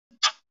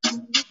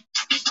Here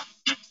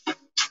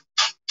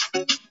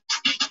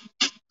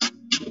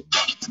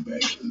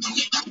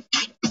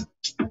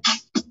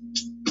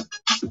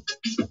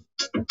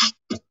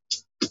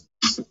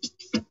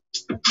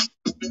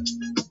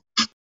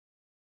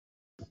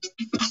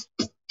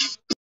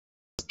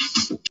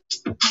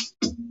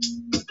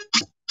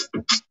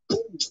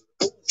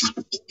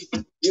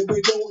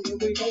we go, here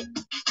we go,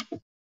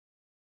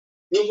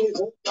 here we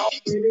go, y'all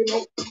already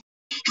know.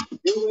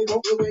 Here we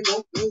go, here we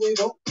go, here we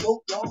go,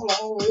 y'all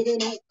already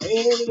know.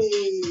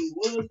 Hey,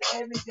 what's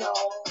happening,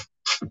 y'all?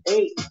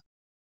 Hey,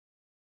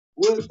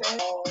 what's that,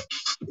 y'all?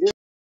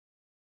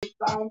 It's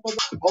time for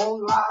the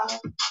online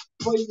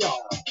for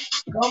y'all.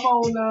 Come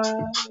on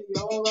now,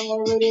 y'all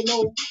already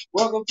know.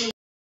 Welcome to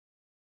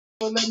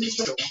the Let Me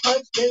Show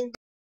Punch Day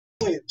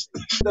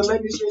Wednesday. The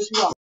Let Me Stress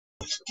You Out.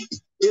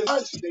 It's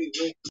Punch Day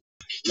Wednesday.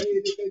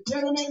 Ladies and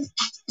gentlemen,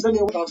 let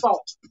me with a song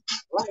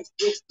like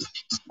this.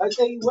 I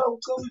say,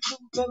 welcome to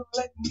the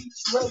Let Me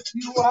Stress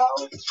You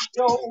Out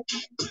show.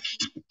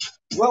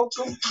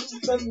 Welcome to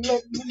the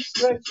Let Me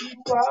Stress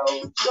You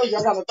Out show.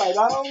 Y'all gotta type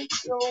out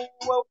show.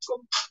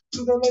 Welcome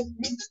to the Let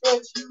Me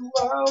Stress You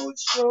Out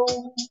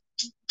show.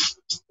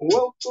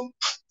 Welcome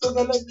to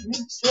the Let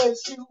Me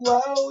Stress You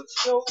Out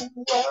show.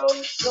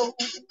 Out show.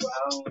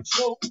 Out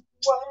show.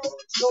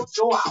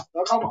 Show out.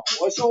 Now come on.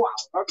 Well, show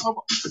out. Now come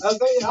on. I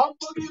say, I'm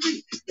Boogie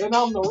B, and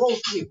I'm the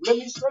roast kid. Let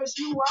me stress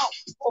you out.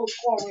 Post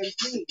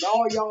quarantine.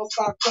 All y'all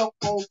stocked up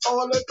on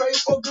toilet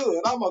paper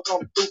good. I'ma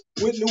come through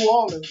with New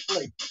Orleans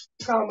flavor.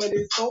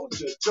 Comedy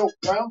soldier, joke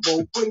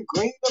Rambo, putting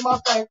green in my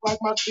back like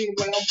my team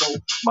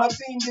Lambo. My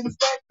team getting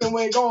stacked and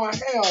we're going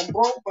ham,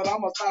 bro. But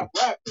I'ma stop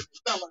rapping and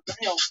tell a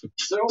damn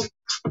show.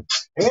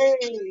 Hey,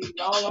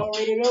 y'all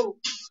already know.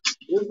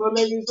 It's the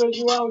Let Me Stress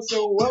You Out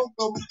show.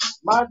 Welcome.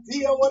 My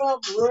dear, what up,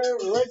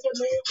 Reggie?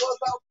 What's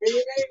up,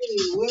 baby?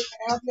 What's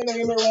happening?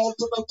 Amy Ross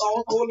with the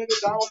song holding it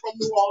down from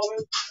New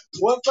Orleans.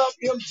 What's up,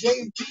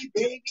 MJD,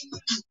 baby?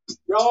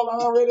 Y'all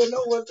already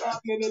know what's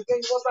happening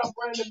today. What's up,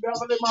 Brandon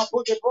Beverly? My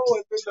boogie bro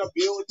is in the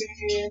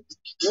building.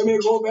 Let me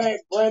go back.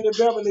 Brandon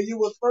Beverly, you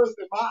was first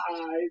in my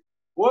eyes.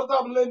 What's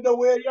up, Linda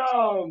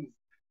Williams?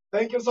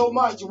 Thank you so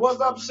much.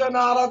 What's up,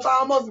 Shanada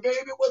Thomas,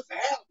 baby? What's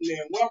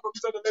happening? Welcome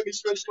to the Let Me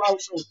Stretch You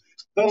Out show.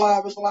 The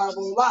live is live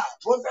on live.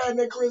 What's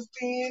happening,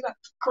 Christine?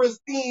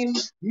 Christine,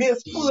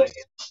 Miss Puddin'.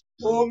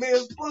 Or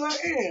Miss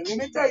Puddin'. Let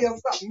me tell you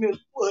something, Miss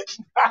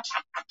Puddin'.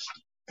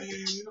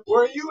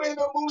 Were you in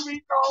a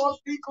movie called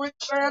Secret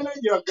Santa?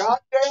 You're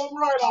goddamn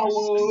right I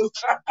was.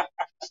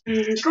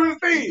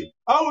 Christine,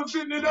 I was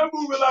sitting in that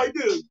movie like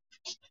this.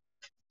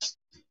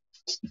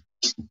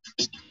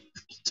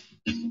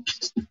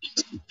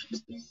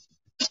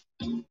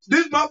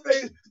 This my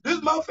face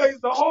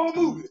the whole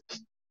movie.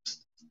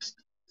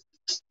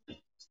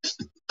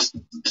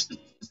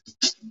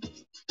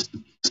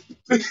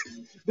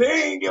 They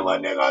ain't give a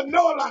nigga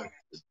no line.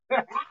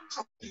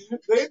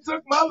 They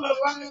took my little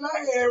line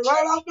I had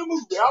right out the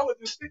movie. I was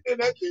just sitting in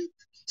that bitch.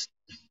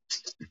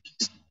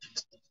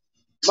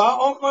 My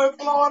uncle in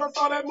Florida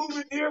saw that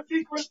movie, Dear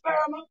Secret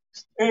Santa,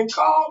 and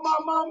called my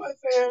mama and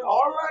said,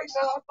 all right,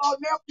 now I saw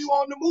nephew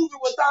on the movie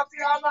with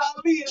Tatiana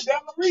Ali and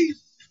Della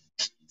Reese.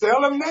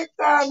 Tell him next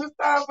time it's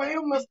time for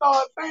him to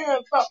start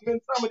saying something in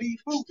some of these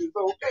movies,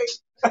 okay?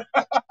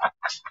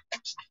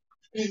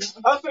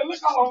 I said, look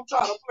how I'm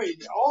trying to play me.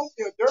 I don't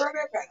feel dirty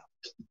now.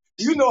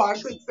 You know I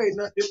couldn't say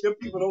nothing if them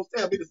people don't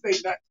tell me to say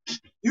nothing.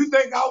 You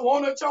think I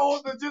want a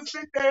chose to just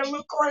sit there and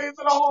look crazy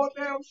the whole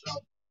damn show?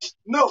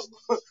 No.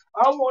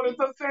 I wanted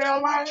to say a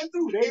line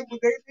too. They didn't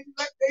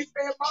let they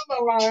say my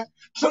little line,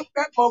 took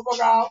that motherfucker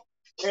out,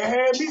 and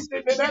had me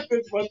sitting in that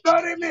bitch for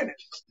 30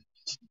 minutes.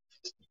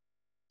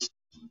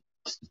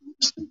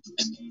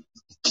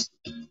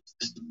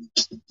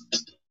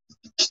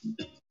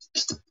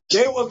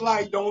 They was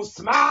like, don't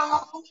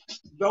smile,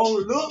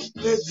 don't look,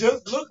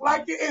 just look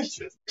like you're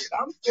interested.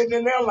 I'm sitting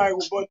in there like,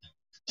 well, but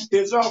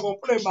is y'all gonna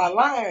play my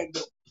line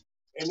though?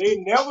 And they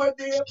never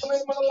did play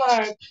my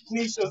line,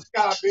 Nisha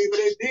Scott, baby.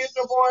 They did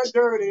the boy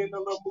dirty in the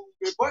little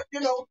movie. But,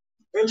 you know,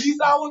 at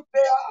least I was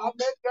there. I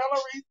met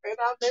Della Reese and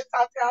I met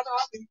Tatiana.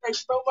 Thank you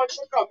so much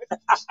for coming.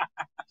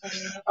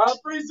 I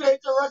appreciate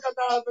you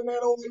recognizing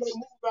that over the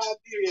movie I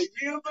did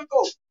years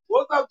ago.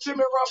 What's up,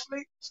 Jimmy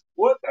Ruffley?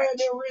 What's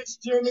happening, Rich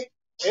Jimmy?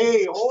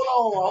 Hey,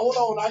 hold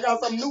on. I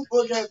got some new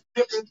book that's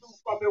dipping through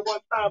from it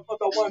one time for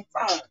the one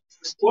time.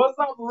 What's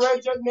up,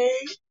 Regine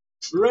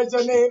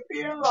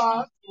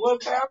Pierrot?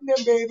 What's happening,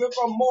 baby?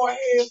 From Morehead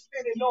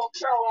City, North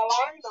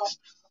Carolina.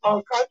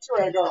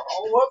 Country girl.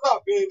 What's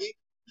up, baby?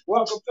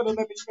 Welcome to the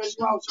Let Me Stretch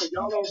You Out show.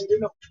 Y'all already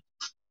know.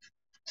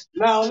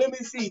 Now, let me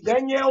see.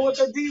 Danielle with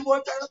the D.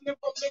 What's happening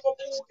from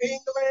Liverpool,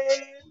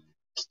 England?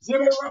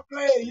 Jimmy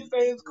Ruffley, you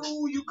say it's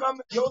cool. You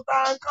coming? Your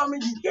time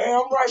coming? You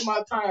damn right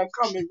my time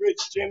coming, Rich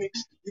Jimmy.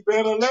 You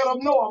better let them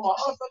know I'm a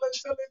hustler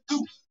until it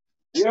do.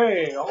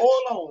 Yeah,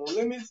 hold on.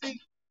 Let me see.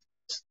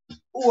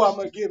 Who I'm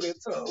going to give it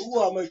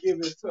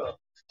to?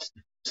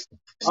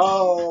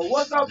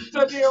 What's up,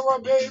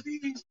 Tanira,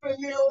 baby?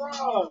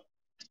 Tanira.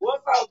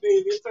 What's up,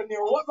 baby?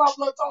 Tanira. What's up,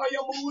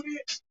 Latoya Moody?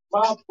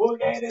 My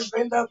boogette is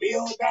in the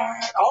building.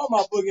 All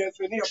my boogettes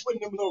in here,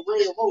 putting them little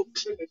red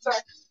roses in the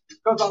chat.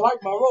 Because I like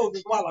my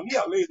roses while I'm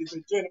here, ladies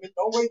and gentlemen.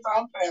 Don't wait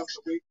till I'm passed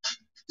away.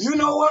 You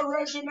know what,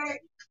 Regine?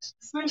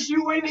 Since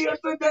you in here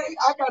today,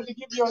 I got to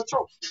give you a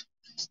trophy.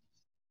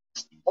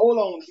 Hold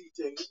on,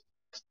 DJ.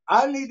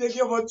 I need to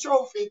give a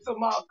trophy to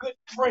my good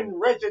friend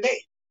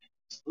Regine.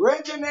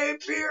 Regine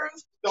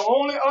Pierce, the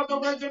only other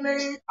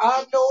Regine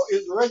I know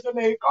is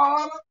Regine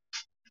Carter.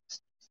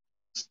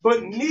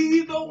 But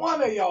neither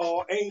one of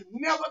y'all ain't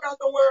never got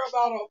to worry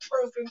about a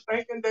person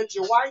thinking that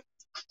you're white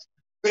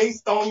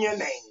based on your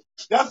name.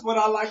 That's what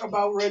I like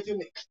about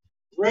Regine.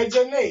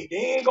 Regine, they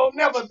ain't gonna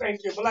never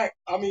think you're black.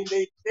 I mean,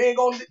 they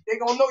gonna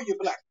know you're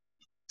black.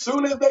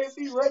 Soon as they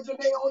see Regine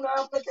on the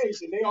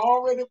application, they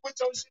already put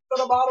your shit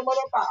to the bottom of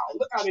the pile.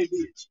 Look how they did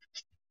you.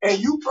 And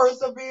you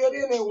persevered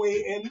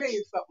anyway and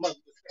made something of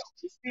yourself.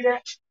 You see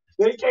that?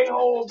 They can't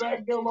hold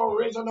back them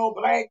original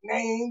black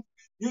names.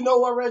 You know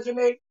what,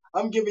 Regine?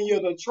 I'm giving you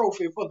the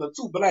trophy for the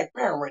two black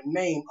parent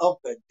name of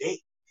the day.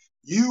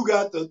 You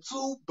got the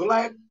two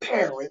black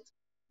parent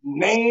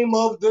name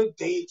of the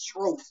day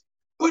trophy.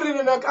 Put it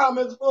in the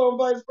comments for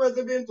Vice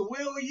President.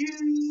 Will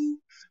you?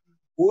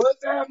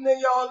 What's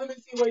happening, y'all? Let me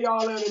see where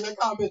y'all at in the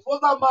comments.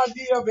 What's up, my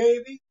dear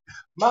baby?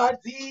 My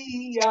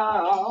dear.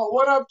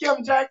 What up,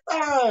 Kim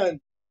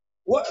Jackson?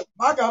 What?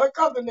 I got a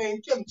cousin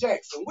named Kim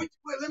Jackson.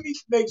 Let me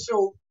make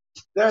sure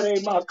that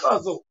ain't my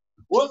cousin.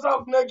 What's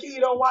up,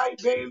 Nikita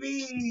White,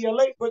 baby? You're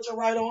late, but you're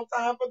right on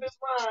time for this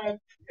rhyme.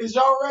 Is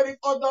y'all ready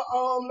for the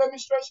let me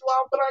stress you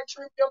out black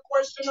trivia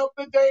question of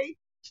the day?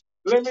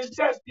 Let me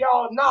test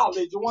y'all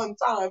knowledge one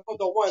time for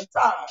the one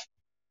time.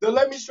 The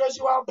Let Me Stress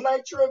You Out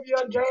Black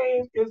Trivia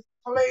game is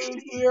played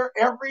here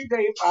every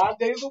day, 5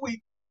 days a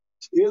week.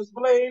 It's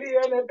played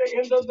here, and at the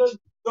end of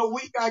the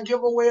week, I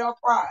give away a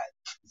prize.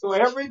 So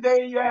every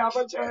day you have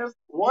a chance,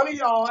 one of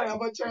y'all have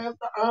a chance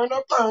to earn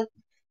a perk,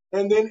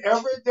 and then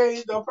every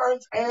day the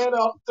perks add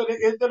up to the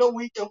end of the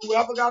week, and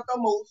whoever got the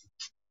most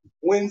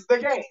wins the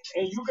game.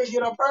 And you can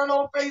get a perk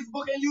on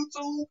Facebook and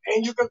YouTube,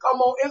 and you can come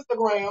on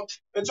Instagram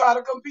and try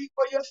to compete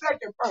for your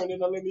second perk in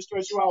the Let Me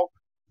Stress You Out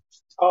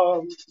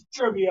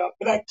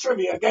black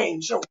trivia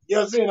game show.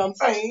 You see what I'm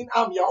saying?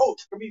 I'm your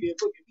host, comedian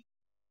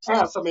Boogie,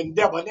 handsome and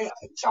debonair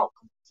and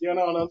chocolate. You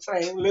know what I'm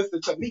saying?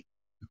 Listen to me.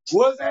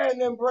 What's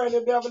happening,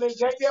 Brandon Beverly?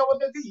 JL with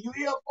the D. You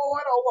here for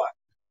it or what?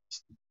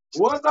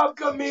 What's up,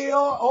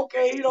 Camille?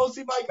 Okay, you don't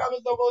see my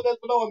comments no more that's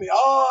blowing me.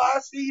 Oh, I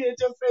see it.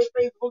 Just said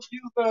Facebook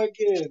user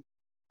again.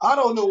 I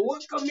don't know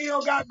what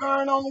Camille got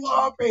going on with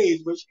her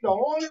page, but she's the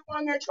only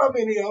one that come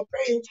in here. Her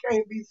page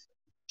can't be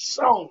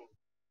shown.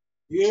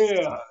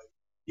 Yeah,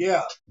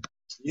 yeah.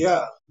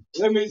 Yeah.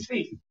 Let me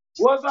see.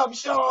 What's up,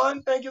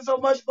 Sean? Thank you so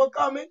much for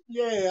coming.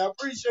 Yeah, I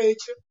appreciate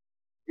you.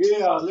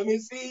 Yeah, let me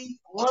see.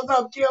 What's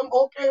up, Kim?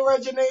 Okay,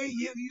 Regine,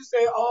 you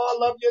say, oh,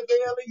 I love you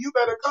daily. You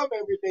better come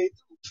every day,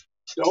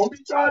 too. Don't be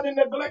trying to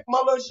neglect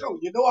my little show.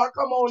 You know I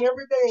come on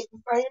every day at the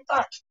same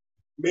time.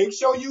 Make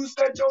sure you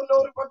set your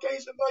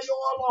notifications on your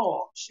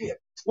alarm. Shit.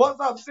 What's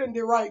up,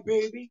 Cindy Wright,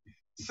 baby?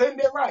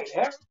 Cindy Wright.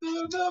 After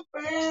the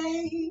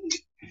pain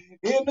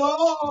in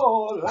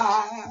all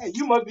life.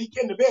 You must be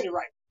Kinder Betty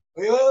Wright.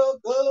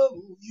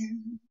 Welcome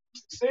you.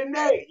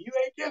 Cindy, you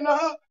ain't getting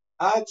her.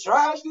 I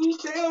tried to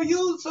tell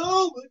you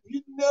so, but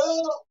you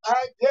know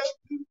I just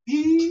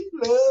feel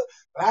love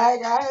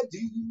like I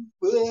do,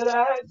 but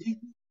I do.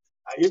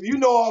 If you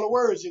know all the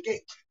words, you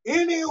get.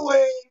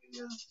 Anyway,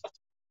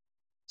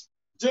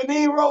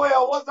 Janine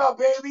Roel, what's up,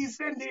 baby?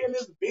 Cindy in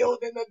this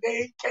building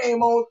today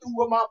came on through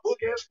with my book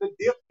as the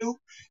dip through,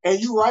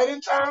 and you right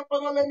in time for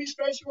the Let Me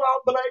Stress You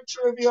Out Black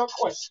Trivia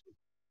question.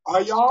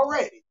 Are y'all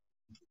ready?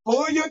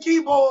 Pull your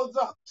keyboards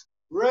up.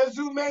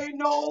 Resume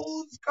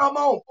notes, come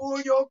on,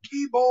 pull your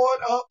keyboard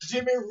up.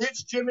 Jimmy,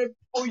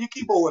 pull your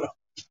keyboard up.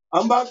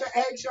 I'm about to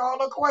ask y'all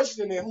a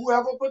question, and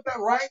whoever put that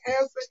right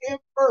answer in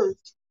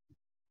first.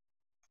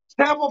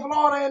 Tampa,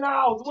 Florida in the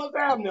house. What's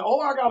happening?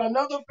 Oh, I got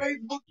another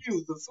Facebook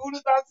user. As soon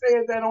as I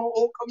said that on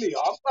old Camille.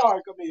 I'm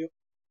sorry, Camille.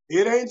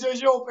 It ain't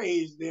just your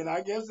page then.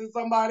 I guess it's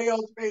somebody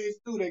else's page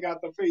too. They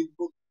got the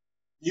Facebook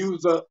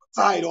user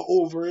title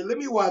over it. Let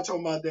me watch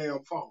on my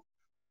damn phone.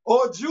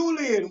 Or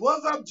Julian.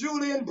 What's up,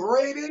 Julian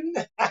Braden?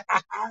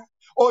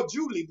 Or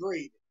Julie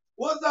Braden.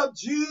 What's up,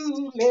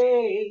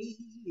 Julie?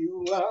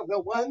 You are the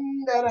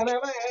one that I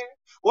never had.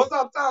 What's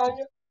up,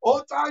 Tanya?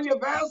 Oh, Tanya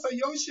Vassar,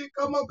 your shit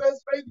come up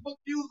as Facebook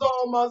user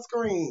on my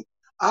screen.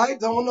 I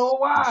don't know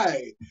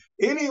why.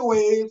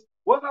 Anyways,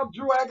 what's up,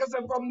 Drew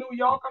Atkinson from New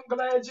York? I'm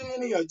glad you're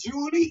in here.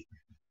 Julie,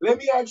 let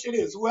me ask you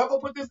this. Whoever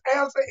put this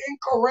answer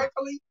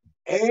incorrectly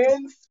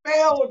and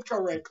spelled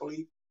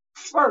correctly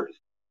first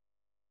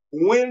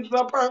wins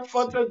the perk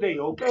for today,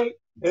 okay?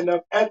 And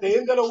at the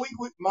end of the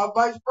week, my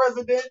vice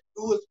president,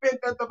 who is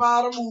fifth at the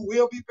bottom, who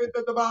will be fifth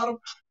at the bottom,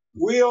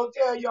 will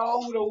tell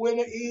y'all who the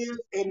winner is,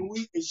 and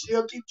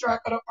she'll keep track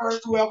of the perks.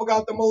 Whoever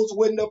got the most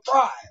win the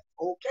prize,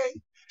 okay?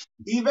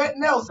 Yvette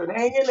Nelson,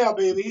 hang in there,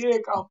 baby. Here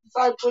it comes.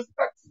 Cypress,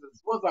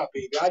 Texas. What's up,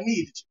 baby? I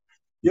needed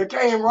you. You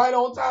came right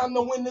on time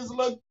to win this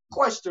little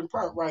question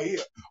part right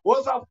here.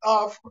 What's up,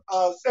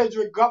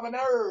 Cedric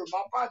Governor?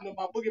 My partner,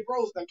 my Boogie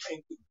Bros that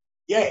came through.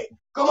 Yeah.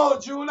 Come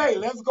on, Julie.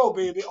 Let's go,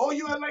 baby. Oh,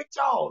 you in Lake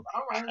Charles.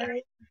 All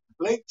right.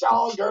 Lake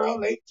Charles, girl.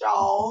 Lake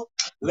Charles.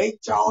 Lake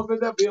Charles in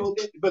the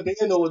building. But the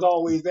NO is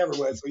always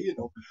everywhere, so you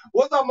know.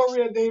 What's up,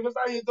 Maria Davis?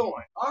 How you doing?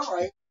 All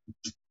right.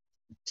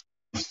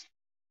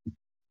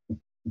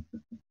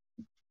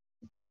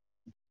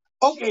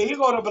 Okay, here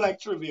go the black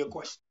trivia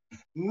question.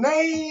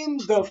 Name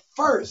the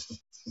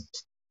first,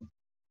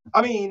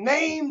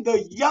 name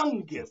the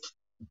youngest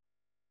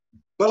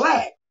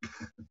black.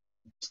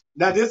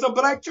 Now, this is a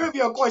black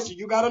trivia question.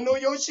 You got to know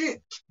your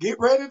shit. Get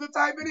ready to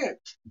type it in.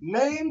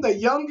 Name the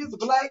youngest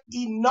black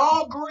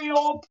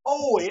inaugural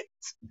poet,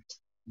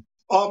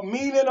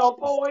 meaning a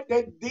poet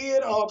that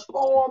did a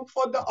poem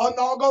for the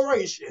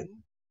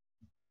inauguration.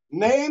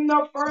 Name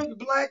the first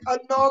black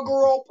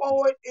inaugural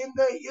poet in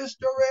the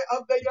history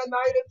of the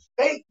United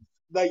States.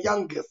 The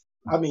youngest.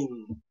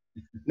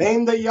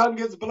 Name the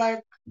youngest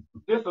black.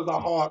 This is a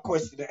hard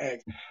question to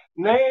ask.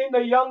 Name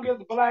the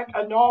youngest black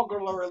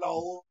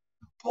inaugural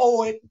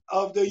poet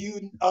of the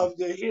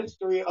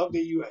history of the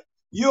U.S.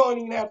 You don't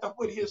even have to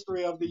put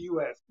history of the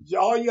U.S.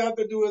 All you have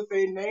to do is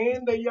say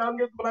name the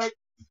youngest black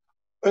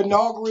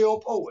inaugural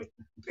poet.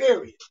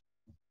 Period.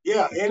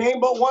 Yeah, it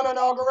ain't but one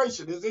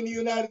inauguration. It's in the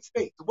United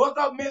States. What's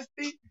up,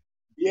 Misty?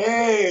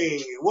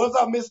 Yay. What's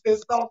up, Mr.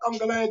 Stock? I'm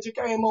glad you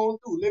came on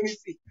too. Let me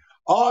see.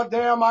 Oh,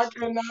 damn, I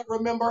cannot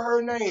remember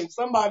her name.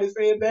 Somebody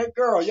said that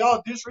girl.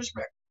 Y'all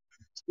disrespect.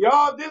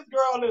 Y'all, this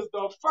girl is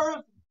the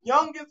first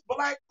youngest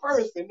black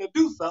person to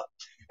do something,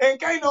 and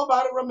can't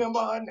nobody remember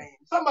her name.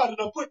 Somebody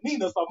done put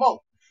Nina Simone.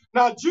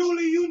 Now,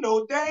 Julie, you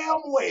know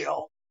damn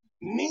well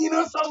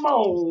Nina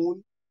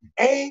Simone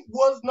ain't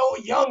was no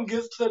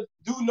youngest to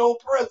do no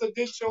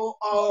presidential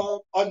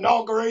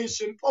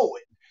inauguration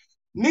poet.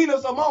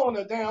 Nina Simone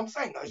a damn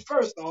singer.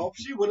 First off,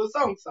 she would have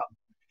sung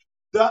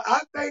something.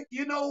 I think,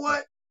 you know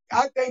what?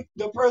 I think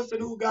the person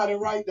who got it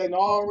right then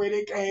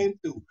already came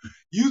through.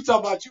 You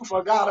talk about you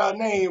forgot her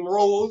name,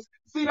 Rose.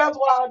 See, that's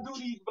why I do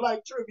these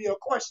black trivia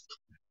questions.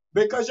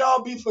 Because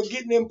y'all be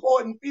forgetting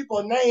important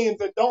people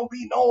names and don't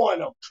be knowing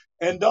them.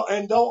 And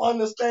don't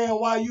understand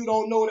why you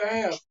don't know the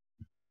answer.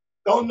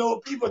 Don't know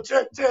people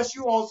test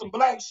you on some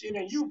black shit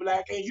and you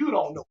black and you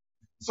don't know.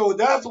 So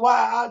that's why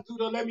I do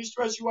the let me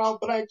stress you out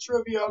black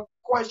trivia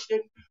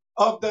question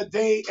of the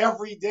day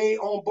every day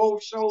on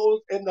both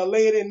shows. And the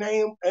lady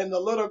name and the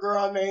little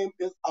girl name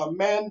is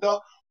Amanda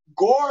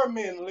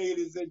Gorman,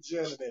 ladies and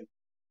gentlemen.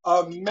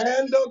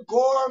 Amanda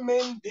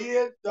Gorman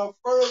did the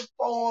first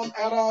poem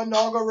at our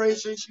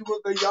inauguration. She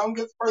was the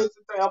youngest person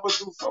to ever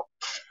do so.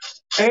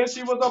 And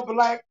she was a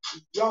black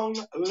young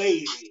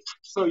lady.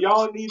 So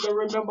y'all need to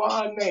remember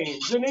her name.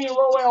 Janine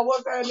Roel,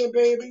 what's happening,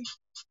 baby?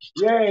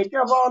 Yeah,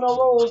 Kevon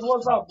Rose,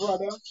 what's up,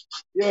 brother?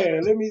 Yeah,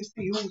 let me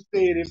see who said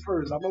it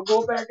first. I'm going to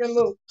go back and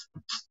look.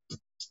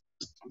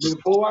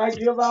 Before I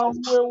give out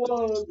who it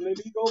was, let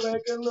me go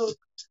back and look.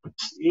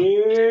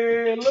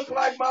 Yeah, look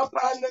like my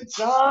partner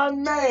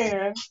John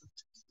Mann.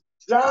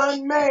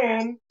 John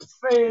Mann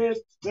said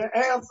the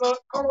answer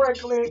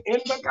correctly in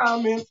the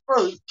comments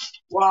first,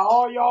 while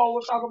all y'all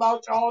was talking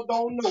about y'all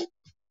don't know.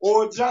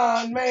 Or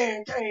John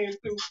Mann came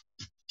through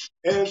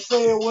and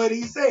said what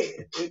he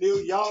said. And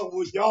y'all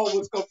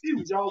was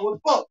confused. Y'all was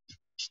fucked.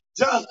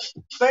 John,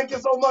 thank you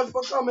so much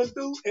for coming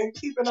through and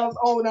keeping us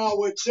on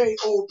our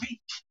JOB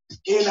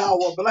in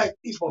our black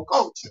people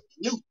culture.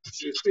 New,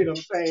 you see what I'm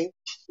saying?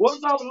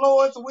 What's up,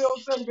 Lois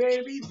Wilson,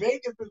 baby?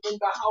 Vegas is in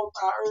the house,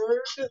 I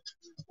heard.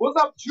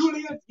 What's up,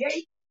 Julius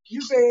Yates?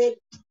 You said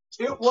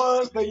it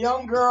was the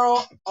young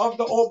girl of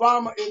the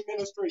Obama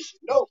administration.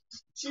 No,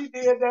 she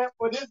did that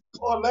for this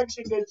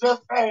election that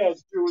just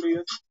passed,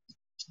 Julius.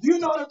 Do you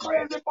know the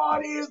crazy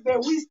part is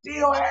that we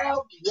still have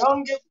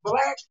youngest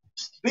black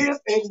this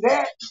and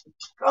that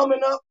coming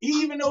up,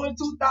 even though in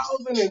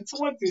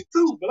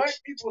 2022, black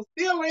people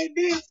still ain't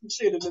did some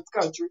shit in this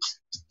country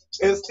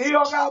and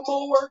still got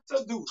more work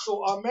to do.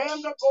 So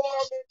Amanda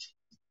Gorman,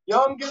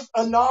 youngest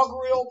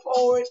inaugural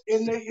poet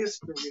in the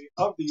history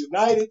of the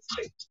United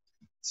States.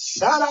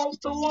 Shout out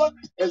to her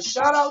and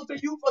shout out to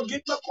you for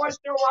getting the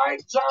question right,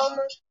 John.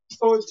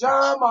 So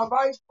John, my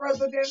vice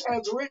president,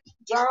 has written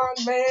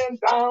John Man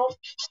down.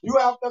 You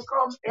have to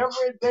come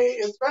every day,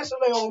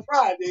 especially on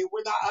Friday,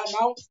 when I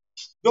announce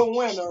the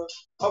winner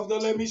of the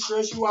Let Me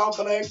Stress You Out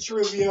Black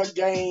Trivia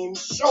Game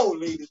show,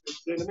 ladies and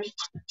gentlemen.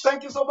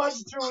 Thank you so much,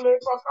 Julie,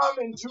 for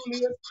coming,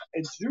 Julie.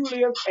 It's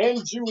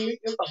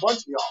a bunch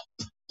of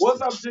y'all.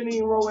 What's up,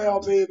 Janine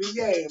Roel, baby?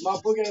 Yeah, my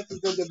book is in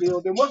the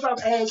building. What's up,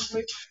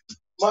 Ashley?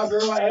 My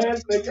girl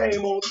Ashley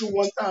came on through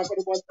one time for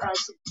the one time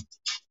too.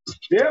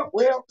 Yeah,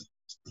 well,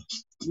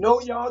 know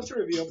y'all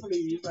trivia,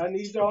 please. I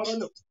need y'all to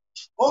know.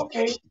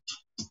 Okay.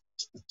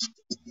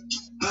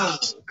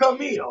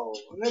 Camille,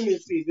 let me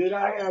see. Did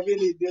I have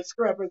any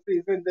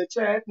discrepancies in the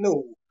chat?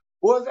 No.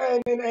 What's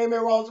happening, Amy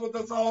Ross with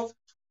the sauce?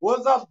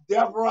 What's up,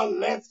 Deborah?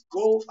 Let's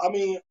go. I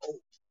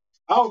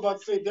was about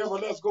to say, Deborah,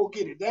 let's go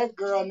get it. That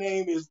girl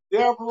name is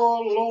Deborah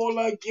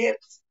Lola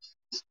Getz.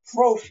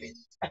 Profit.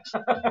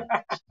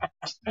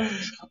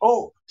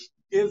 Oh,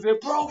 is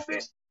it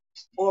profit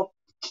or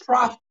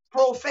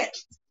prophet?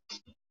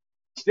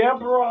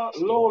 Deborah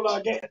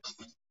Lola Getz.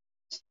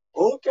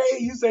 Okay,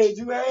 you said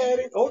you had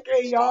it.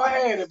 Okay, y'all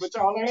had it, but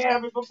y'all ain't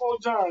have it before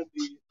John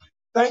did.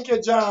 Thank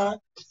you, John.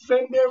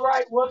 Send it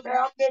right. What's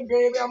happening,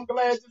 baby? I'm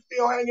glad you're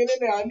still hanging in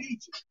there. I need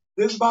you.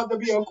 This is about to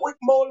be a quick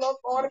molar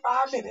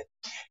 45 minutes.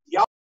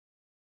 Y'all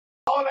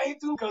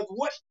ain't too, because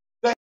what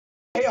the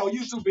hell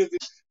you too busy.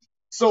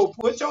 So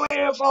put your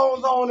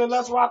headphones on and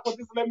let's rock with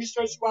this. Let me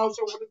stretch you out.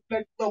 So for this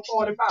next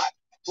 45.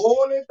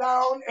 Hold it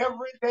down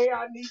every day.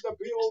 I need to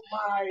build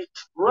my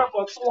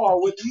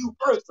repertoire with you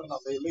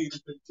personally,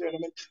 ladies and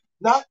gentlemen.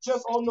 Not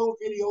just on those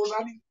videos.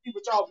 I need to see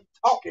what y'all be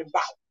talking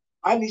about.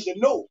 I need to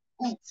know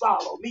who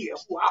follow me and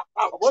who I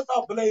follow. What's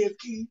up, Blaze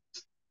Key?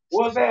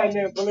 What's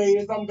happening,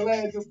 Blaze? I'm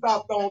glad you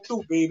stopped on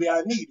through, baby.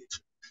 I needed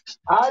you.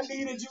 I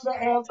needed you to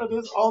answer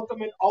this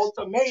ultimate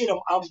ultimatum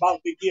I'm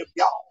about to give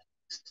y'all.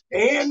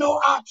 Ain't no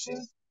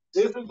options.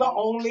 This is the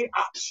only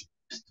option.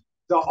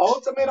 The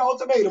ultimate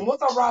ultimatum.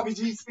 What's up, Robbie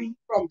GC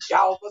from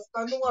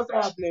Galveston? What's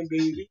happening,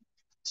 baby?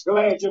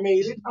 Glad you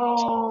made it.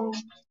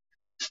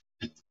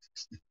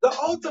 The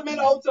ultimate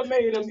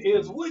ultimatum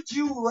is: would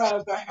you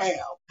rather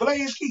have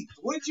Blaze Keith?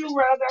 Would you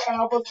rather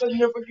have a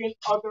significant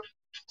other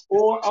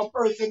or a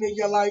person in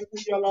your life who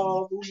you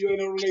love, who you're in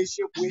a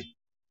relationship with,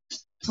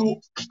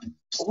 to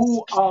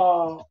who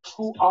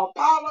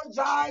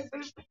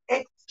apologizes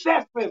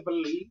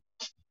excessively?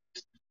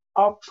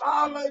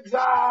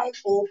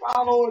 Apologize.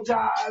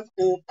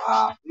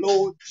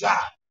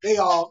 They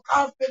are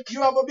constant.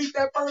 You ever meet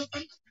that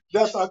person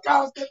that's a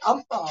constant?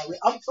 I'm sorry.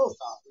 I'm so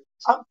sorry.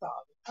 I'm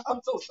sorry.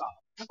 I'm so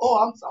sorry. Oh,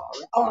 I'm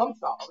sorry. Oh, I'm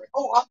sorry.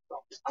 Oh, I'm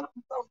sorry. I'm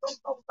so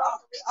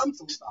sorry. I'm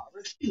so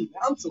sorry. Excuse me.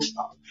 I'm so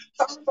sorry.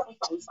 Sorry.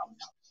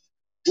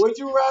 Would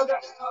you rather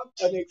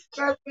have an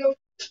excessive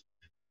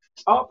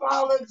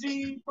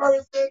apology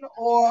person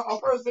or a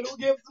person who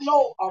gives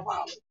no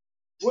apology?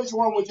 Which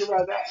one would you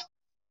rather have?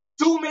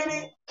 Too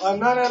many or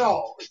none at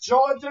all.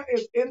 Georgia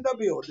is in the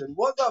building.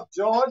 What's up,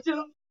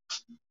 Georgia?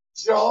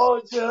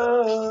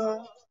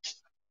 Georgia,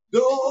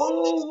 the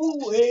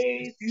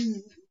way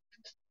to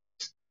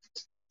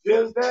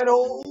just that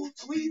old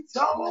sweet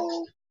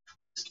song.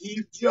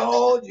 Keep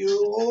Georgia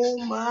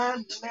on my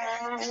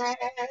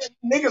mind.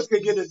 Niggas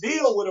could get a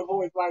deal with a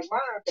voice like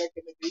mine back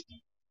in the day.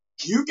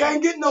 You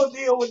can't get no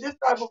deal with this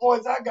type of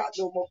voice I got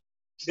no more.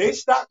 They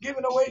stopped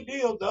giving away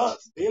deals to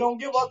us. They don't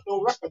give us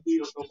no record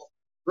deals no more.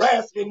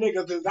 Raspy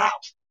niggas is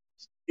out.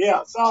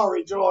 Yeah,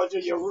 sorry, Georgia.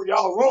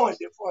 Y'all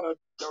ruined it for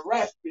the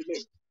raspy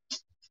nigga.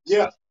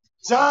 Yeah.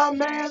 John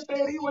Mann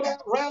said he would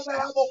rather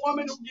have a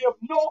woman who gives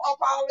no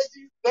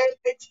apologies than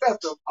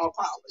excessive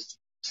apologies.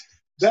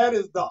 That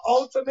is the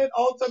ultimate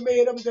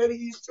ultimatum that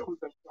he's choosing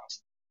from.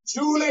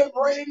 Julie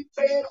Brady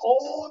said,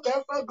 oh,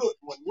 that's a good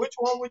one. Which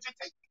one would you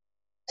take?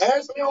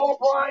 Ashley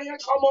O'Brien,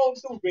 come on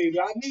through,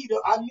 baby. I need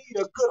a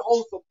good,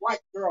 wholesome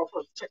white girl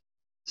perspective.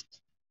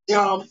 You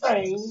know what I'm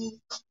saying?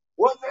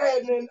 What's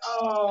happening?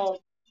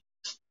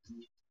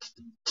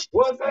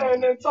 What's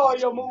happening,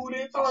 Toya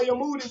Moody? Toya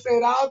Moody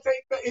said, I'll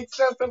take the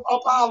excessive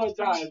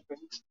apologizing.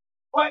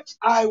 What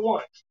I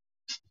want.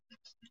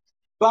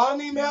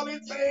 Bonnie Melly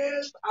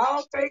says,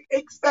 I'll take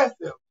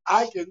excessive.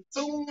 I can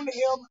tune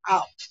him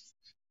out.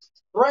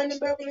 Brandon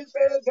Beverly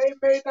says, they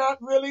may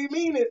not really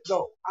mean it,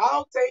 though.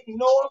 I'll take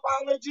no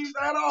apologies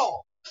at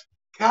all.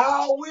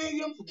 Kyle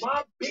Williams,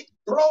 my big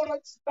brother,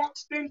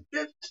 stopped in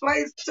this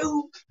place,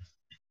 too.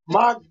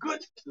 My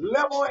good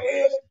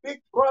level-headed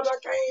big brother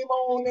came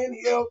on in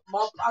here,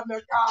 my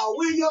partner Kyle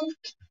Williams.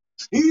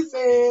 He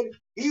said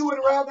he would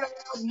rather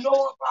have no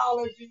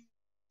apology.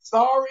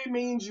 Sorry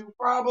means you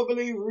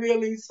probably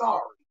really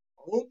sorry.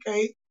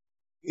 Okay.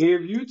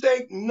 If you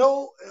take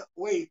no,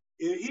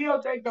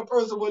 he'll take the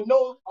person with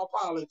no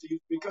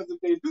apologies because if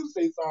they do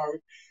say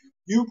sorry,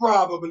 you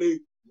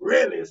probably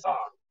really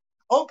sorry.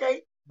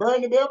 Okay.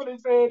 Bernie Beverly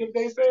said if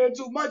they said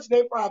too much,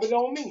 they probably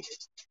don't mean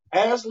it.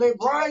 Ashley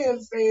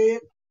Bryan said,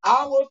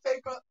 I will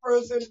take a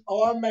person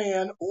or a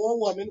man or a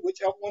woman,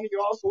 whichever one of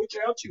y'all switch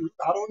y'all choose.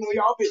 I don't know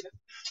y'all business.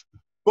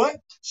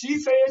 But she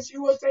said she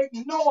will take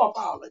no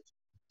apology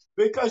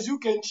because you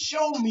can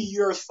show me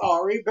you're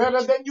sorry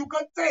better than you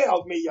can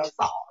tell me you're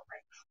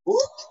sorry.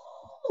 Ooh,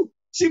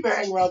 she been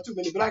hanging around too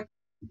many black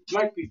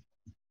people.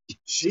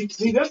 See,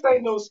 this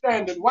ain't no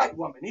standard white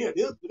woman here.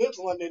 This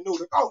one that knew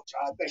the culture,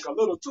 I think, a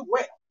little too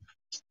well.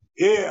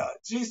 Yeah,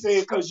 she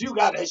said, because you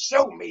got to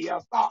show me you're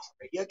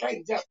sorry. You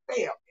can't just tell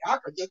me. I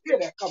could just hear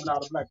that coming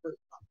out of black person.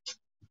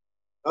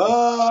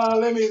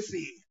 Let me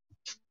see.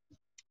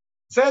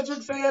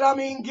 Cedric said,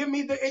 give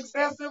me the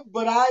excessive,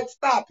 but I'd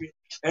stop it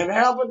and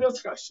have a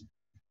discussion.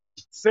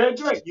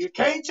 Cedric, you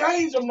can't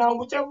change them now.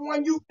 Whichever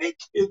one you pick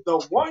is the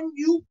one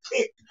you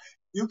pick.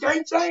 You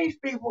can't change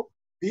people.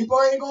 People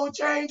ain't going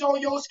to change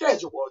on your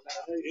schedule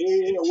now.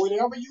 Yeah,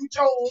 whatever you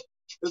chose,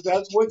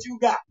 that's what you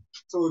got.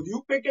 So if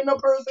you picking a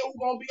person who's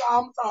going to be,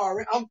 I'm so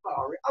sorry, I'm so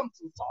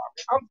sorry,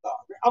 I'm so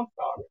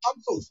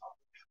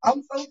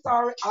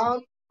sorry,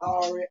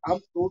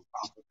 I'm so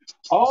sorry.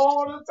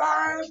 All the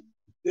time.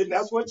 then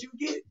that's what you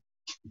get.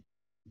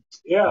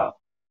 Yeah.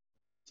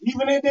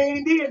 Even if they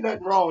ain't did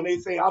nothing wrong, they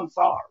say, I'm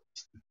sorry.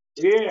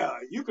 Yeah,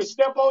 you could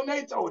step on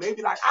their toe. They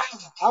be like,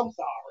 I'm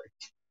sorry.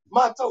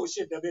 My toe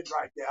shouldn't have been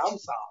right there. I'm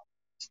sorry.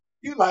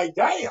 You like,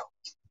 damn.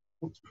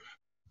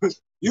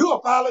 You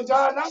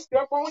apologize, I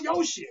step on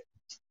your shit.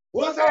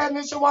 What's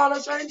happening,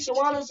 Shawana Shank?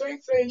 Shawana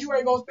Shank said, you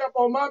ain't gonna step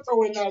on my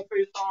toe and not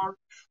say sorry.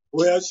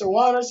 Well,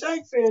 Shawana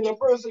Shank said, the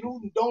person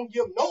who don't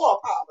give no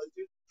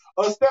apology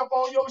or step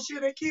on your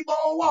shit and keep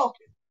on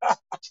walking.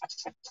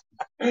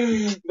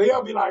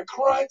 They'll be like,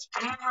 crunch,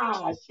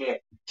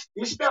 shit.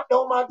 You stepped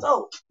on my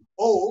toe.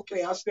 Oh,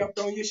 okay, I stepped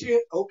on your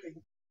shit. Okay.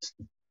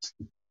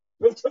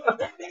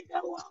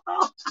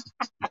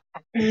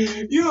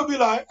 You'll be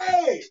like,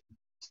 hey,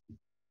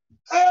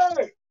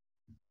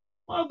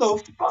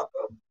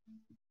 motherfucker,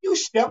 you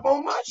step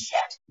on my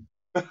shit.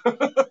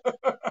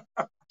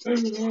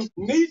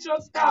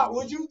 Nisha Scott,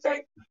 would you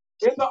take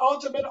in the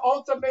ultimate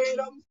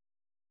ultimatum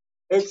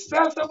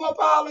excessive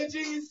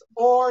apologies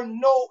or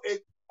no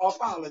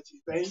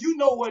apologies? And you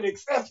know what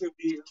excessive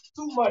is.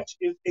 Too much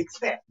is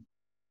excess.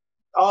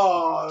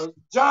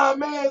 John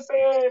Mann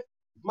said,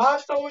 my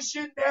toe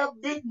shouldn't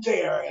have been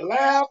there.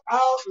 Laugh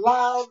out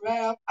loud,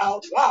 laugh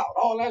out loud.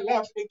 All that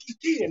laughing and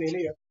kicking in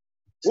here.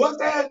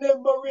 What's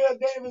happening, Maria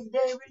Davis,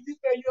 baby? You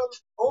say you're,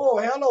 oh,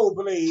 hello,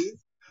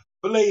 Blaze.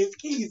 Blaze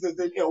Keys is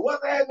in here.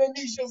 What's happening,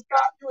 Nisha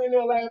Scott? You in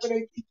there laughing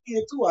and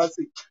kicking too, I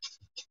see.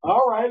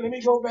 All right, let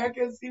me go back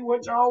and see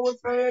what y'all was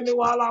saying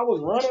while I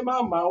was running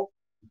my mouth.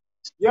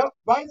 Yep,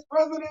 Vice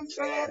President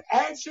said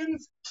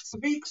actions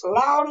speak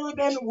louder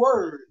than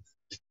words.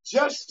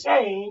 Just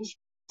change,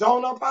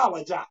 don't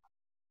apologize.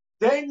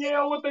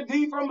 Danielle with the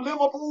D from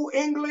Liverpool,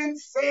 England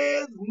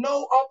says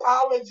no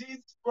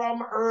apologies from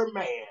her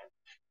man.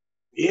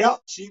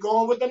 Yep, she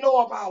going with the no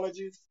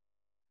apologies.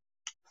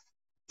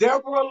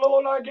 Deborah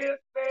Lola again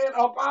said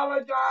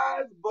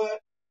apologize,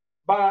 but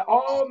by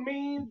all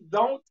means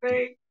don't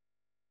say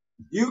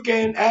you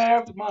can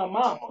ask my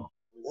mama.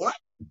 What?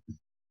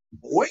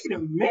 Wait a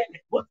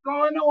minute. What's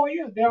going on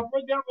here?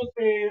 Deborah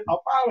said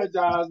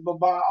apologize, but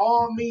by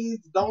all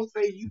means don't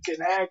say you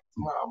can ask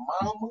my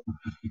mama.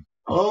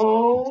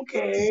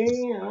 Okay,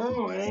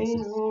 all right,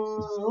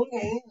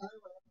 okay. I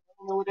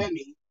don't know what that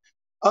means.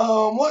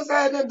 What's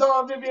happening,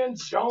 Dawn Vivian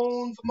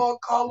Jones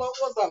McCullough?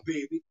 What's up,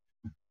 baby?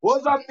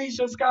 What's up,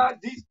 Nisha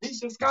Scott?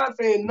 Nisha Scott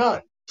said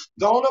none.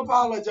 Don't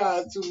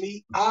apologize to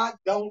me. I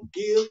don't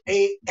give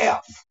a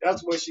F.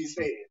 That's what she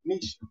said,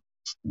 Nisha.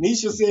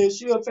 Nisha says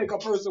she'll take a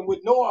person with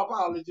no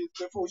apologies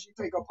before she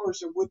take a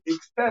person with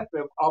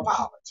excessive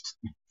apologies.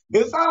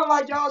 It sounds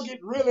like y'all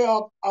get really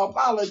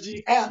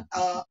apology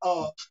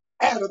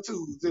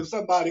attitudes if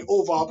somebody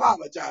over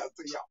apologizes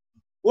to y'all.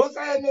 What's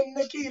happening,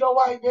 Nikita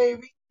White,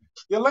 baby?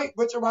 You're late,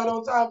 but you're right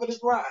on time for this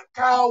ride.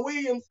 Kyle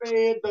Williams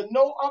said the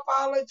no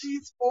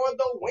apologies for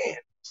the win.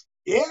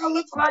 Yeah,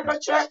 looks like a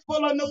check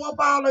full of no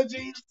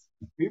apologies.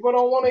 People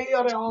don't want to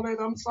hear that all that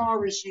I'm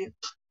sorry shit.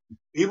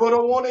 People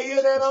don't want to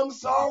hear that I'm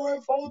sorry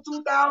for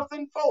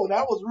 2004.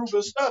 That was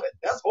Ruben Studdard.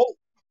 That's old.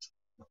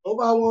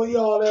 Nobody want to hear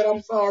all that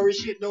I'm sorry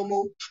shit no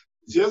more.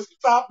 Just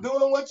stop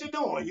doing what you're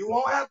doing. You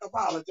won't have to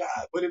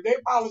apologize. But if they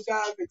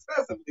apologize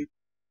excessively,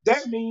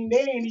 that means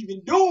they ain't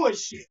even doing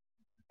shit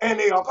and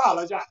they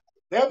apologize.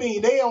 That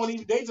means they don't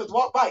even, they just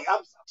walk by.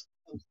 I'm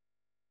sorry.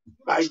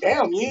 Like,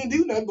 damn, you ain't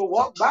do nothing but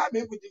walk by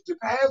me. Did you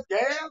pass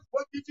gas?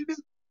 What did you do?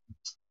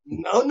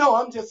 No,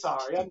 I'm just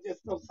sorry. I'm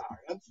just so sorry.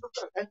 I'm so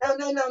sorry.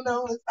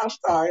 No. I'm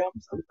sorry.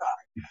 I'm so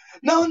sorry.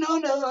 No.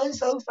 I'm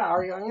so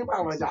sorry. I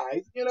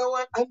apologize. You know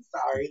what? I'm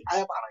sorry. I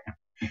apologize.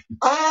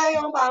 I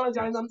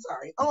apologize. I'm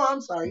sorry. Oh,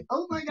 I'm sorry.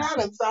 Oh my God,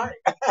 I'm sorry.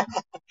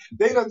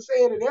 They done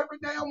said it every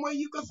damn way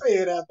you can say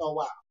it after a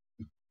while.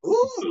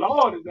 Ooh,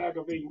 Lord, is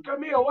aggravating.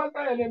 Come here. What's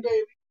happening,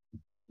 baby?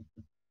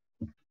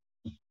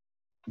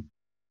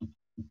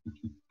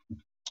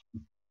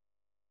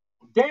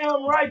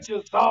 Damn right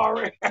you're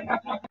sorry.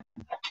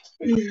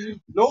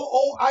 No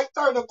old Ike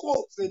Turner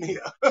quotes in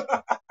here.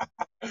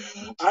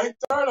 Ike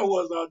Turner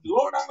was a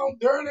low down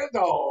dirty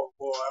dog,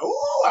 boy.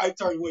 Ooh, Ike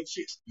Turner would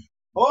shit.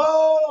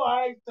 Oh,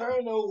 Ike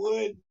Turner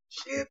would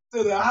shit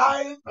to the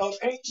highest of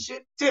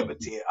ancient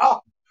activity.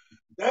 Oh,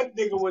 that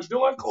nigga was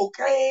doing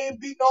cocaine,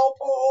 beating on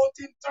poor old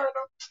Tina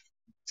Turner,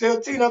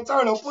 till Tina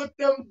Turner put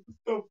them,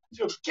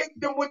 kicked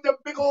them with them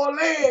big old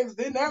legs.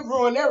 Then that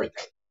ruined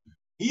everything.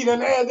 He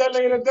done had that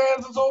lady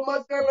dancing so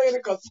much that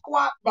lady could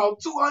squat about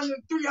 200,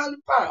 300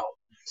 pounds.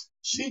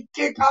 She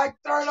kicked Ike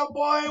Turner,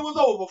 boy, it was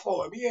over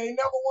for him. He ain't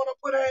never want to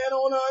put a hand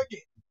on her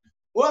again.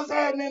 What's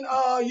happening?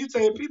 You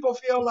say people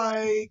feel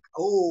like,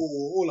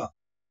 oh, hold up.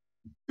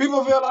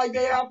 People feel like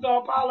they have to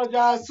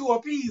apologize to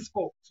appease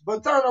folks,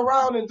 but turn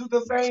around and do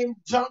the same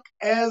junk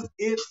as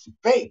it's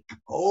fake.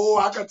 Oh,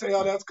 I can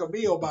tell that's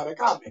Camille by the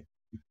comment.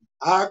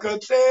 I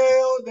could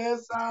tell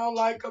that sound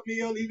like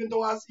Camille, even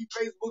though I see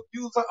Facebook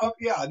user up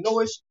here. I know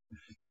it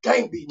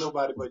can't be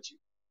nobody but you.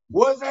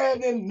 What's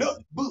happening,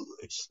 Nut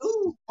Bush?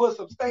 Ooh, put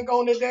some stank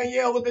on it,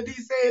 Danielle with the D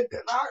said.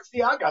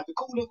 See, I got the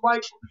coolest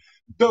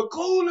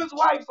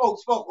white,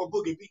 folks fuck with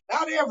Boogie Beat.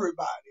 Not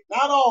everybody,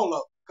 not all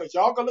of them, because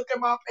y'all can look at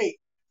my page.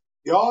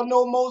 Y'all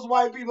know most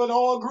white people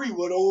don't agree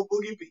with old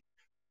Boogie B.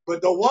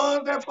 But the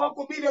ones that fuck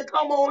with me that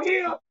come on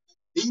here,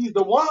 these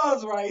the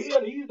ones right here.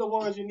 These the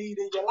ones you need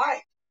in your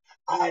life.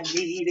 I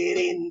need it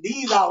in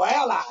these our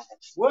allies.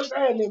 What's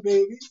happening,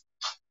 baby?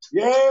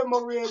 Yeah,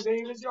 Maria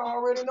Davis, you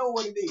already know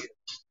what it is.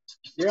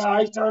 Yeah,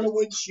 I turn it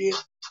with shit.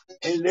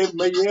 And then,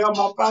 yeah,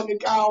 my partner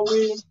Kyle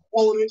Williams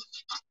quoted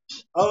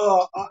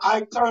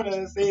Ike Turner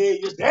and said,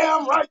 "You're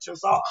damn right you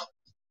are."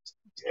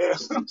 Yeah.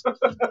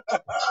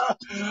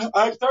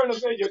 Ike Turner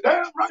said, "You're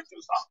damn right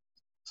you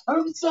are."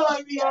 I'm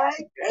sorry,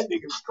 Ike. That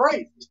nigga's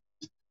crazy.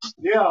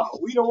 Yeah,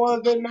 we the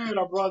ones that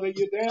matter, brother.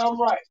 You're damn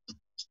right.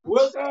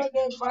 What's that?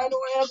 That final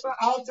answer?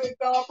 I'll take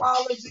the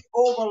apology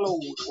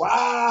overload.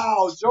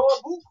 Wow. Joe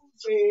Buku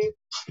said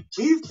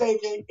he's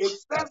taking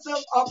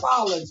excessive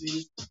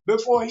apologies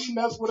before he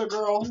mess with a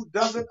girl who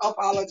doesn't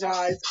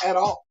apologize at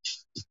all.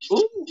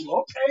 Ooh,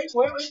 okay.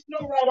 Well, it's no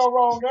right or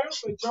wrong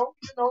answer, Joe.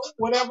 You know,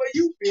 whatever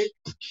you pick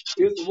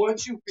is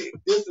what you pick.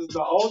 This is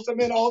the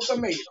ultimate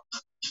ultimatum.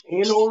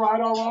 Ain't no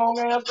right or wrong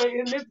answer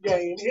in this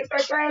game. Hit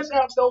that cash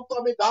app though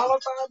for me, dollar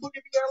sign Boogie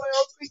B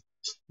LLC.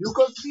 You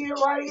can see it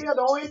right here.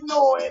 Don't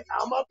ignore it.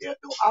 I'm up here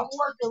too. I'm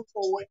working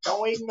for it.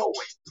 Don't ignore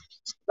it.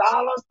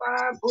 Dollar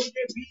sign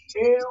Boogie B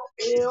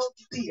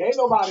LLC. Ain't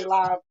nobody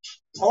live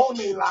on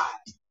me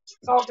live.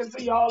 Talking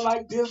to y'all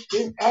like this,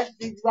 been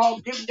acting y'all,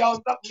 giving y'all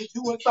something to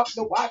do and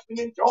something to watch and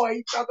enjoy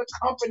each other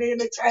company in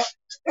the chat.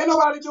 Ain't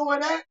nobody doing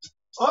that.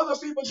 Other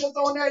people just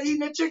on there eating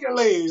their chicken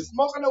legs,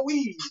 smoking the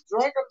weed,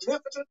 drinking,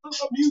 listening to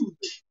some music.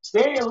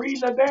 They ain't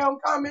reading the damn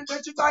comments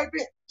that you type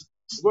in.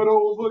 But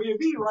old Boogie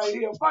B right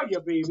here for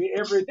you, baby.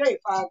 Every day,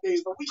 5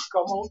 days a week.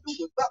 Come on through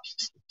with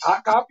something.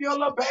 I copy a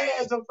little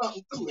badge or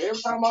something too.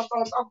 Every time I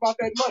start talking about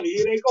that money,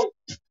 here they go.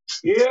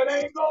 Here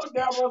they go,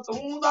 devil. As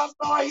soon as I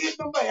start hitting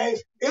them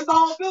bags, it's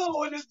all good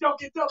when it's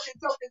junky.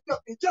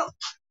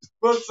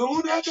 But as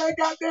soon as that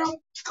goddamn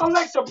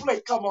collection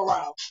plate come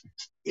around,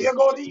 here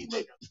go these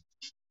niggas.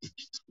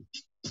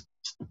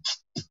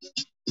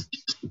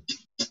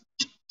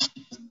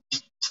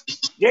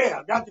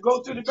 Yeah, got to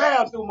go to the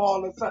bathroom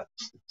all of a sudden.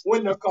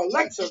 When the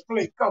collection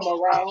plate come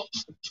around,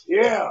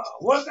 yeah,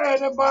 what's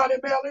that in body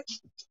belly?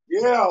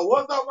 Yeah,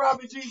 what's up,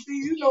 Robbie GC?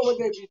 You know what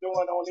they be doing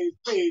on these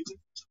pages.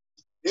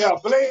 Yeah,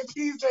 Blaze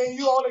Key saying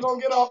you only gonna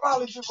get an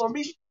apology from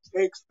me,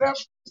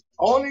 except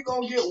only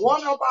gonna get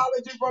one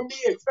apology from me,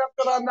 except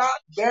that I'm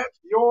not. That's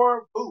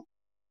your boo.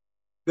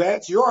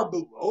 That's your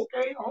boo.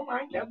 Okay, all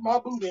right, that's my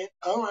boo then.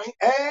 All right.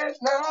 At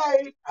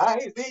night,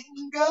 I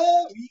think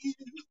of you.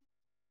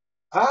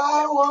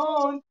 I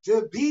want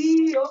to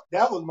be.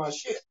 That was my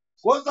shit.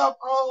 What's up,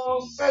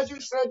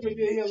 Cedric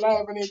here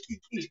laughing and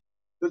kiki.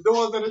 The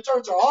doors of the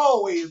church are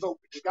always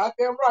open. You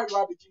goddamn right,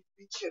 Robbie G.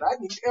 Shit, I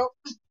need help.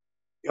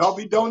 Y'all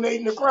be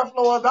donating to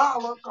Creflo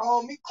 $1.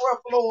 Call me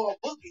Creflo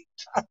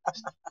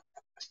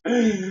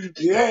Boogie.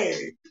 Yeah.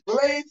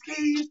 Blaze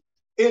keys.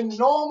 In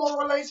normal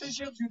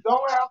relationships, you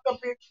don't have to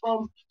pick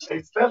from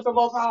excessive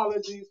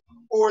apologies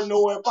or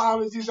no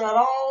apologies at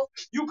all.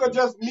 You could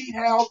just meet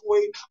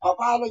halfway,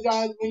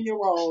 apologize when you're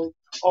wrong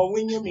or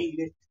when you mean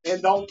it,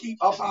 and don't keep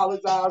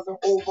apologizing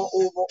over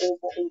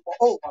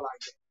like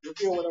that. You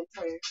feel what I'm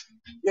saying?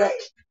 Yeah.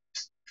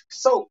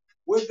 So,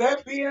 with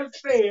that being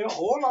said,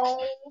 hold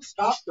on,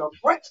 stop the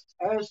press.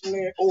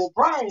 Ashley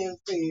O'Brien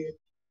said,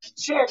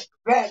 check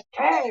that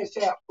cash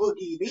app,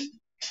 Boogie B.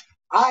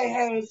 I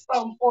had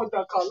some for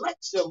the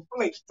collection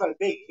plate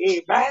today.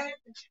 Hey, man.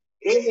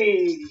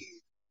 Hey,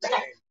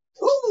 man.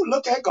 Ooh,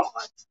 look at God.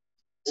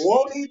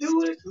 Won't he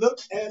do it? Look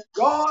at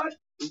God.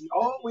 He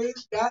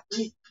always got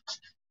me.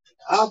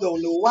 I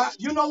don't know why.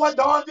 You know what,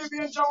 Dawn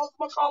Vivian Jones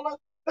McCullough?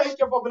 Thank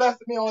you for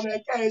blessing me on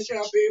that cash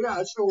app, baby.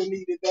 I sure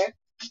needed that.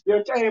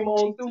 You came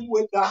on through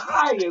with the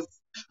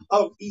highest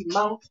of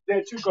amounts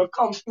that you could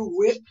come through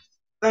with.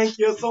 Thank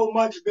you so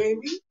much,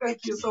 baby.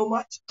 Thank you so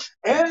much.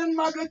 And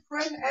my good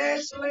friend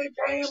Ashley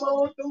came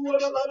on through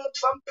with a little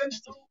something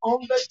too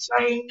on the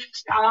chain.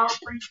 I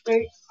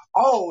appreciate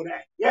all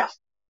that. Yeah.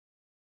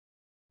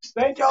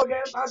 Thank y'all,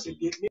 guys. I should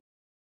get me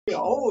a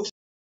whole.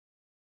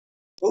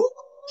 Ooh,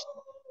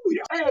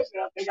 yeah. Ashley,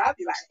 I think I'd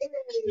be like,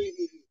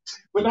 hey,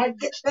 when I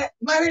get that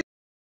money,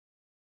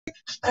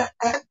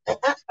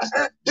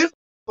 this is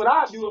what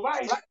I do if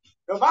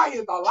I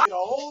hit the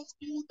old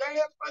school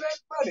dance for that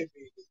money,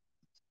 baby.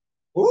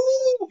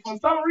 Ooh, for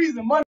some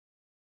reason, money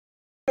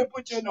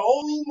put you in the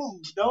old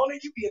mood, don't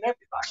it? You be in that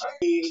like,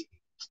 hey.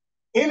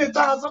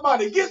 Anytime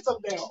somebody gets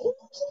up there, ooh,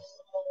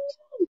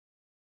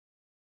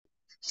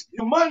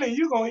 your money,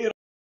 you gonna hit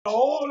a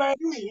whole lot.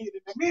 You ain't hit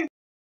it in a minute.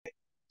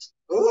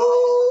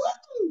 Ooh,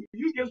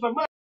 you get some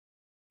money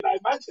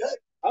like my church.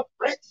 I'm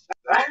fresh.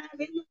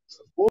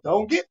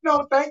 Don't get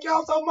no. Thank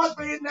y'all so much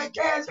for hitting that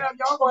cash out.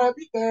 Y'all gonna have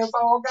me dance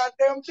all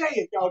goddamn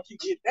day if y'all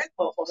keep hitting that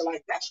motherfucker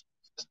like that.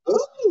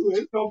 Ooh,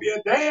 it's gonna be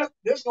a dance.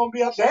 This gonna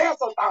be a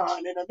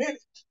dance-a-thon in a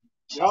minute.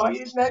 Y'all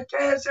hitting that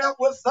cash out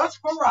with such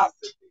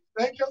ferocity.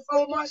 Thank you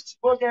so much,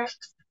 Boogie.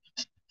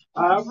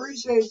 I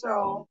appreciate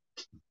y'all.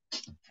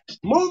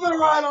 Moving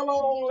right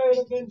along,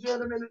 ladies and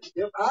gentlemen,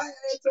 if I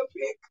had to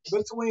pick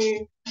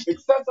between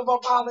excessive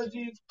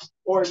apologies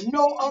or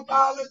no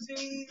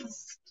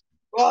apologies.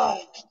 Wow.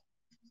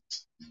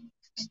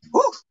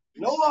 Whew.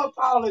 No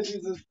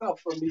apologies is tough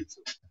for me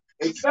too.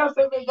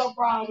 Excessive is a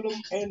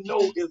problem and no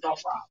is a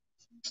problem.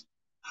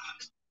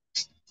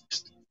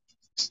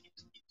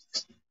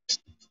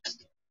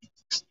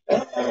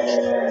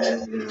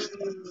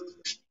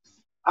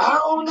 I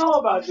don't know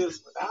about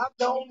this one. I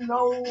don't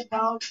know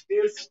about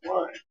this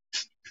one.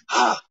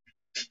 Ah,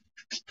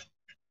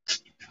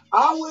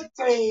 I would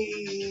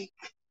take,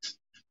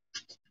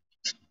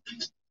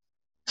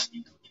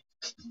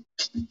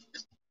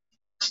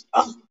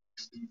 uh,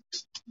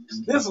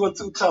 this one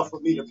too tough for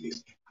me to pick.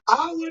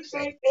 I would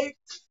take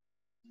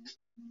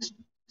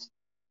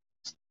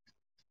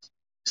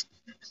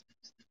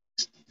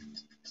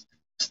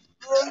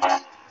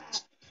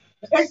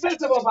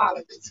excessive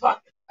apologies.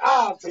 Fuck it.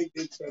 I'll take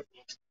the excessive.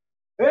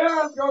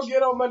 Yeah, it's gonna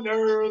get on my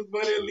nerves,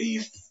 but at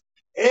least,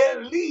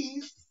 it's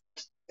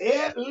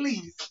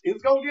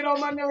gonna get on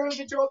my nerves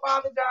that you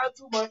apologize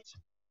too much.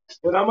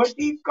 But I'm gonna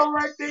keep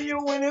correcting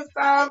you when it's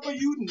time for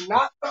you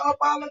not to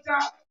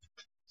apologize.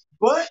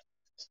 But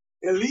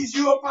at least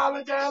you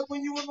apologize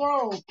when you was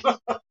wrong.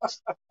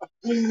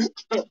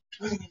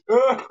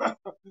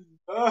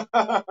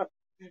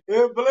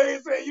 If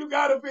Blaze said you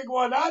gotta pick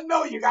one, I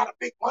know you gotta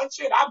pick one.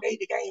 Shit, I made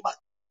the game up.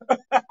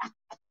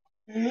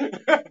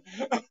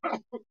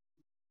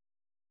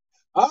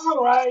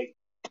 All right.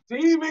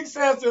 Team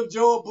excessive,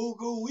 Joe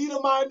Bugu. We the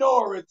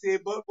minority,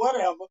 but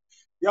whatever.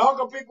 Y'all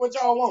can pick what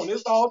y'all want.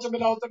 It's the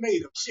ultimate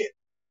ultimatum. Shit.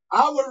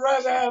 I would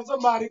rather have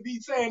somebody be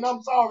saying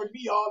I'm sorry to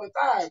me all the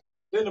time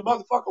than the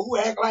motherfucker who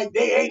act like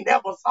they ain't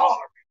never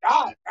sorry.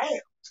 God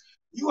damn.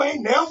 You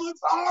ain't never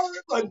sorry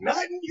for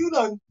nothing. You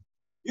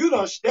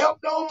done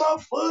stepped on my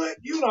foot.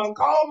 You done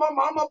called my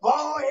mama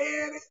bald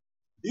headed.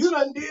 You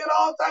done did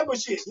all type of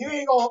shit. You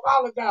ain't gonna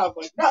apologize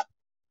for nothing.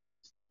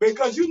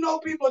 Because you know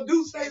people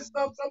do say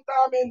stuff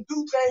sometimes and do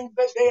things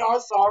that they are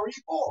sorry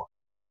for.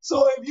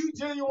 So if you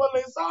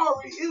genuinely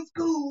sorry, it's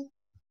cool.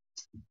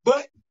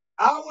 But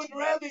I would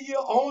rather you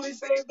only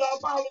save the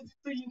apologies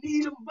till you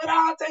need them, but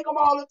I'll take them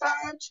all the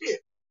time.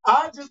 Shit.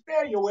 I'll just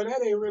tell you, well,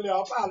 that ain't really an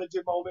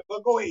apology moment,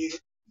 but go ahead.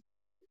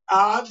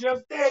 I'll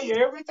just tell you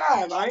every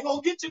time. I ain't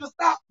gonna get you to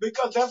stop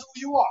because that's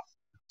who you are.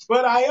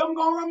 But I am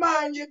gonna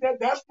remind you that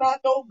that's not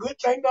no good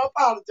thing to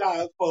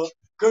apologize for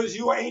because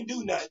you ain't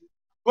do nothing.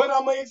 But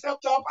I'm gonna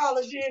accept the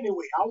apology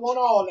anyway. I want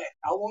all that.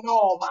 I want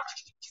all mine.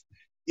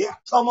 Yeah,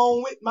 come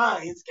on with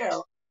mine,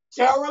 Carol.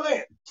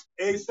 Carolyn,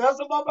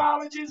 excessive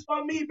apologies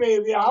for me,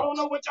 baby. I don't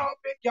know what y'all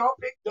pick. Y'all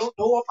pick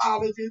no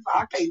apologies.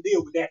 I can't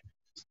deal with that.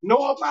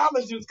 No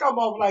apologies come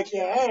off like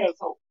you're an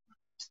asshole.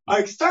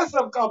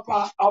 Excessive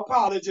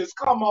apologies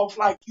come off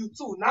like you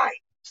too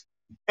nice.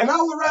 And I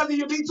would rather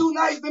you be too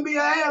nice than be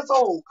an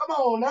asshole. Come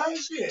on now,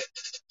 shit.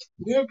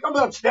 You come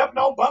up stepping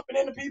on, bumping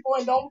into people,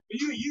 and don't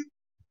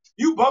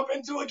you bump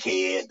into a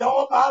kid,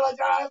 don't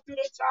apologize to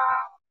the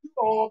child. You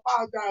don't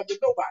apologize to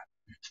nobody.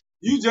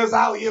 You just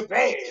out here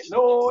bad.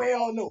 No,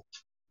 hell no.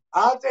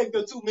 I'll take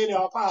the too many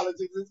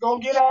apologies. It's gonna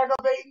get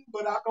aggravating,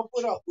 but I can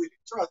put up with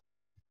it. Trust me.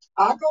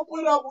 I can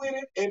put up with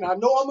it, and I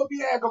know I'm gonna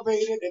be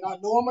aggravated, and I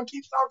know I'm gonna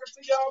keep talking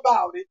to you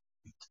about it.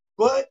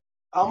 But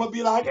I'm gonna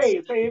be like,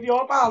 hey, save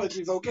your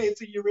apologies, okay,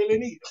 till you really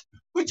need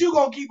them. But you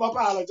gonna keep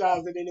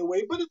apologizing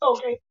anyway. But it's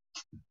okay.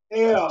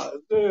 Yeah,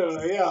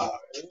 yeah, yeah.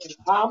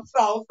 I'm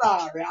so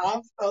sorry.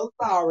 I'm so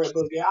sorry,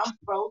 Boogie. I'm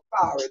so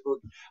sorry,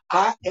 Boogie.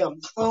 I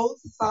am so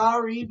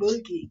sorry,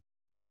 Boogie.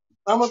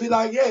 I'm gonna be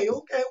like, yeah,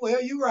 okay,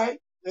 well, you right.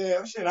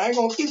 Yeah, shit, I ain't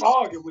gonna keep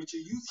arguing with you.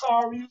 You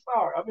sorry, you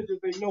sorry. I'm gonna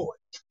just ignore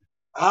it.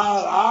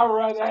 I'd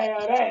rather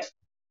have that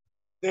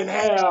than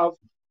have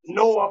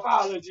no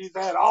apologies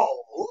at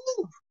all.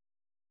 Ooh,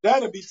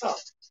 that'd be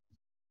tough.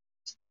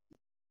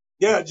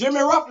 Yeah, Jimmy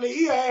Ruffley,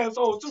 he an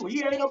asshole too.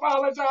 He ain't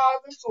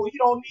apologizing, so he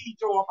don't need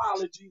your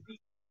apology.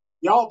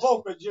 Y'all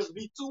both could just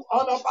be two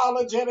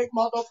unapologetic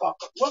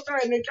motherfuckers. What's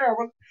that in the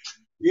camera?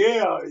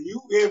 Yeah,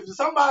 you. If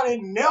somebody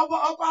never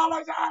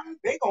apologize,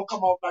 they gonna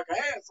come off like an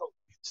asshole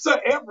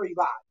to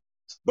everybody.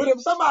 But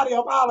if somebody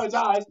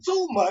apologize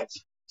too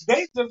much,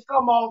 they just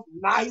come off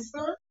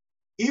nicer.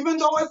 Even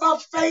though it's a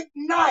fake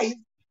nice,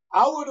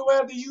 I would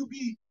rather you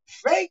be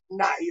fake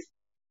nice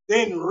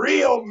than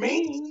real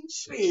mean.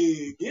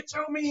 Shit, get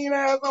your mean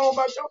ass on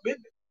about your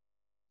business.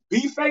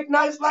 Be fake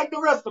nice like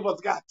the rest of us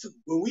got to.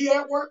 When we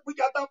at work, we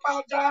got to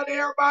apologize to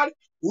everybody.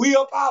 We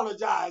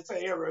apologize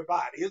to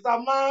everybody. Is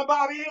I'm lying,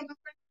 Bobby?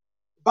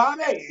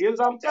 Bobby, is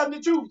I'm telling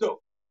the truth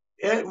though.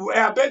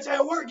 I bet you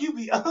at work you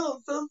be, oh,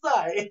 so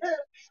sorry.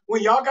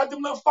 When y'all got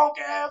them little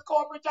funky ass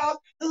corporate jobs,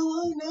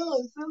 oh no,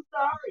 I'm so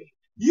sorry.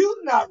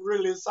 You not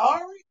really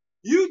sorry.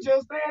 You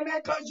just saying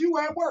that because you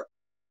at work.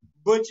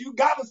 But you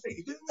gotta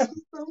say, I'm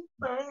so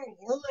sorry.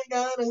 Oh my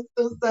God, I'm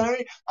so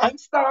sorry. I'm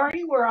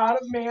sorry we're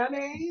out of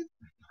mayonnaise.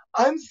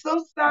 I'm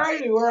so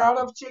sorry we're out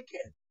of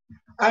chicken.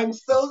 I'm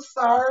so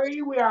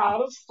sorry we're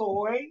out of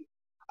soy.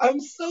 I'm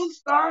so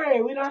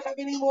sorry we don't have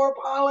any more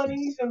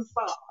Polynesian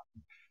sauce.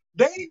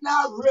 They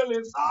not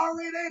really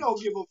sorry. They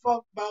don't give a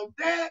fuck about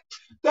that.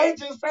 They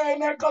just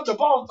saying that because the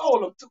boss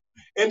told them to.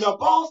 And the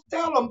boss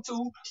tell them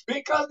to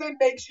because it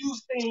makes you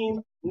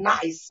seem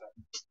nicer.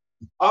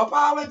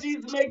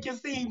 Apologies make you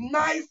seem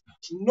nice.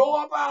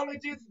 No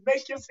apologies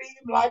make you seem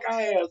like an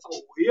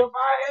asshole. If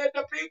I had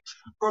to pick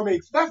from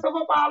excessive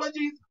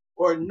apologies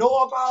or no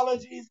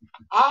apologies,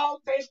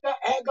 I'll take the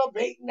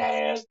aggravating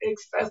ass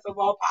excessive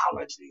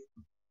apology.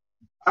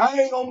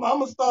 I'm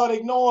gonna start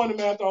ignoring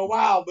them after a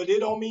while, but it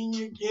don't mean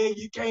you can't,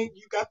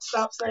 you got to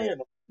stop saying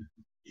them.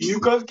 You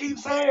can keep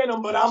saying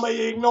them, but I'm gonna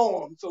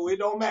ignore them, so it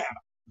don't matter.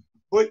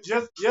 But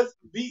just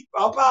be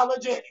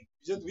apologetic.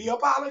 Just be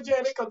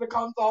apologetic because it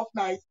comes off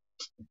nice,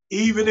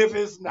 even if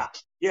it's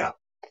not. Yeah.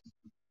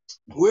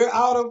 We're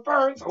out of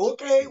first.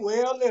 Okay,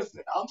 well,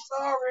 listen, I'm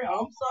sorry,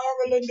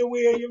 Linda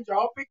Williams.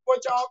 Y'all pick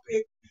what y'all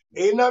pick.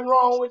 Ain't nothing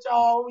wrong with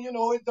y'all. You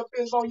know, it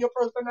depends on your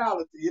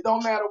personality. It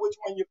don't matter which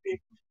one you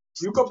pick.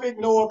 You can pick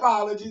no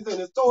apologies, and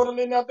there's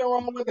totally nothing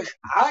wrong with it.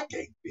 I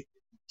can't pick it.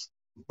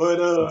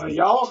 But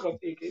y'all can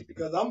pick it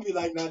because I'm gonna be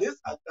like, now this,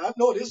 I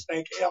know this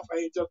stank half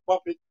ain't just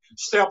bumping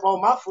step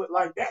on my foot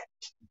like that.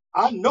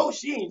 I know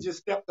she ain't just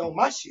stepped on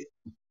my shit.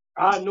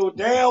 I know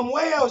damn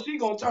well she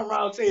gonna turn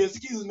around and say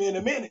excuse me in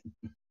a minute.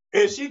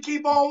 If she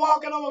keep on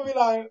walking, I'm gonna be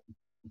like,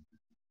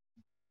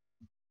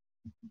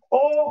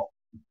 oh,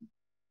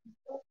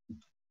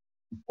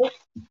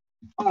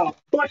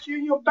 bust you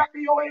in your back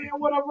of your head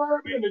with a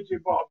verb energy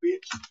bar,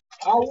 bitch.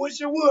 I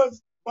wish it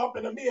was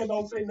bumping to me and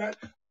don't say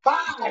nothing.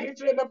 Bye, hit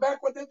you in the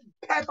back with this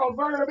pack of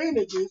verb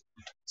energies.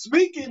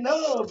 Speaking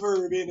of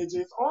verb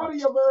energies, order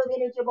your verb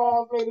energy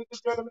bars, ladies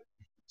and gentlemen,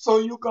 so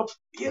you can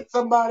hit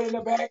somebody in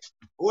the back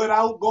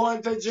without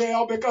going to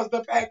jail because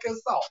the pack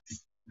is soft.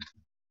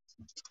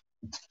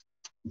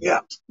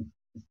 Yeah.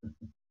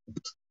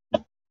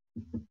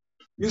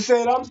 You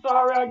said, I'm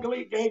sorry I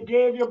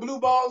gave you blue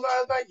balls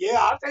last night. Yeah,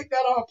 I'll take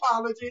that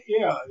apology.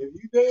 Yeah, if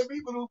you gave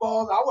me blue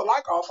balls, I would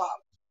like an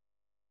apology.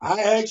 I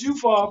asked you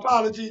for an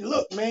apology.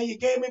 Look, man, you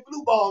gave me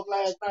blue balls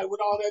last night with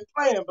all that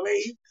playing,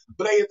 Blaze.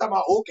 Blaze talking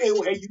about, okay,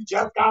 well, you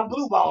just got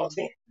blue balls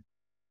then.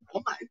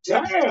 I'm like,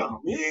 damn,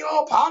 you ain't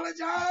gonna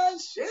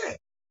apologize? Shit.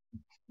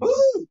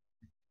 Woo.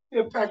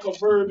 You pack a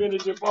verb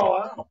energy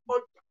ball.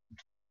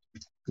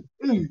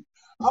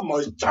 I'm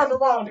gonna turn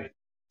around and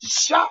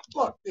shot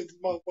fuck this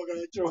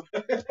motherfucker at your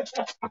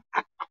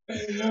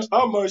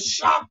I'm a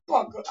shock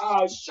fucker.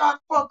 I shock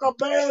fucker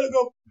man.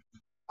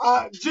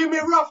 Jimmy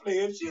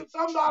Ruffley. If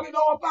somebody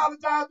don't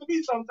apologize to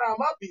me sometime,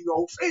 I'll be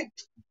offended.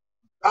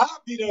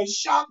 I'll be the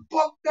shock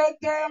fuck that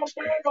damn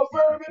bag of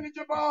verb in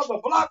the balls a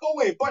block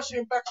away, bust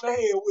him back of the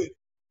head with it.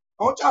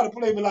 Don't try to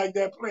play me like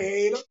that, play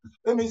hater.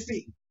 Let me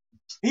see.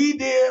 He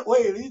did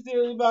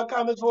about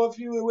comments for a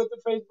few with the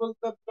Facebook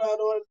stuff about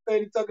on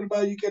steady talking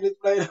about you can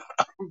explain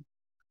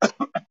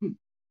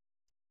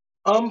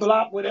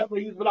unblock whatever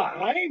he's blocked.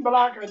 I ain't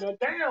blocking a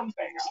damn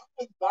thing. I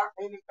don't block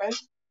anything.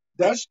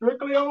 That's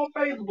strictly on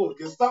Facebook.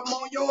 It's something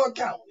on your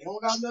account. It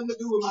don't got nothing to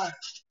do with mine.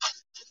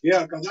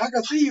 Yeah, because I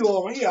can see you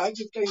on here. I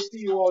just can't see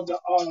you on the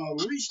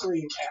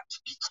Restream app.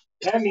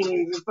 That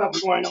means there's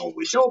something going on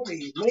with your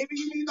page. Maybe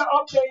you need to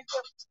update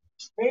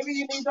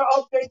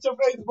your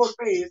Facebook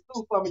page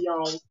too, some of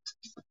y'all.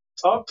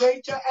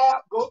 Update your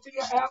app. Go to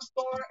your app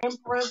store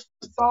and press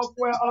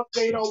software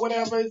update or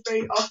whatever it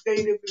say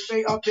update. If it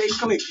say update,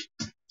 click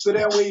it. So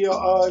that way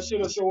your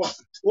shit'll show up.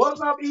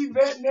 What's up,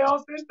 Yvette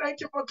Nelson? Thank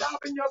you for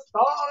dropping your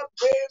stars,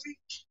 baby.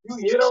 You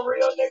hit a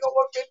real nigga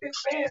with 50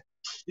 cents.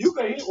 You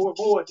can hit with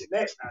more than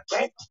that. Now,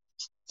 damn.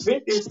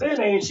 50 cents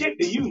ain't shit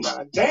to you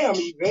now. Damn,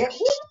 Yvette.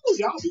 Woo,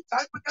 y'all be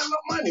tight with that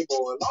little money,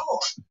 boy.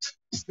 Lord.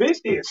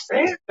 50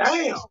 cents?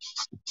 Damn.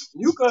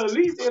 You could at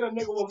least hit a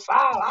nigga with $5.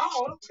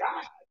 God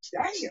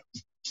damn.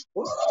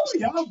 Woo,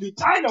 y'all be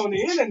tight on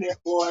the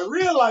internet, boy.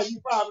 Real life, you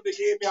probably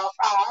gave me a 5.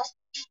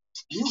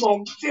 You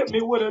gonna tip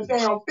me with a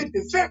damn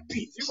 50-cent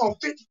piece.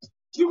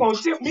 You gonna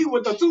tip me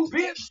with the 2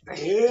 bits?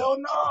 Hell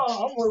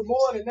no, I'm worth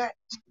more than that.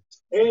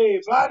 Hey,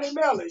 Bonnie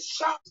Melly,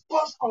 shop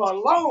fuck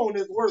alone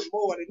is worth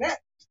more than that.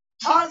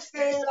 I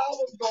said I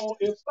was gonna,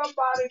 if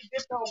somebody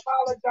didn't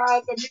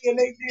apologize to me and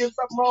they did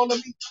something wrong to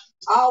me,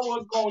 I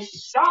was gonna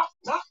shop,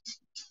 not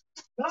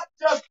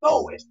just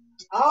throw it.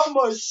 I'm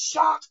a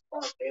shock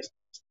fucking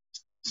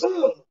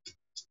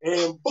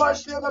and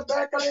bust in the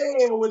back of the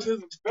head with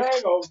this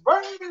bag of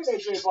vermin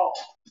ball.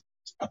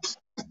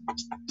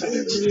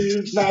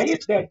 Now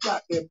hit that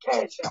goddamn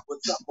cash out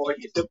with something, or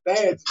hit the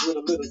bags with a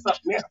little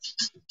something else.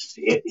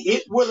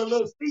 Hit with a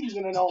little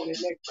seasoning on it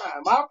next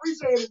time. I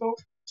appreciate it though.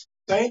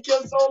 Thank you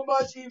so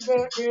much,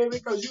 Yvette, baby,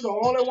 because you're the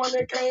only one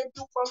that came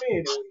through for me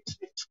anyway.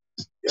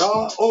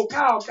 Y'all, oh,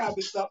 Kyle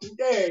copied something.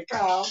 Yeah,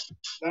 Kyle.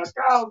 Now,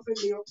 Kyle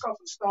sent me a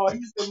couple stars.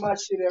 He sent my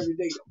shit every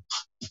day, though.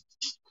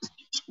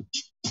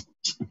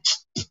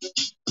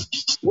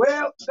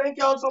 Well, thank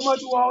y'all so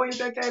much. You all hit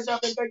that cash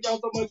out, and thank y'all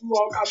so much. You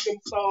all got them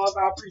stars.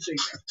 I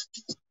appreciate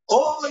that.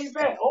 Oh,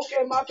 Yvette.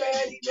 Okay, my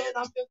bad, Yvette.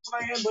 I'm just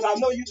playing, but I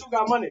know you two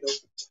got money, though.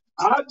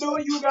 I know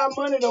you got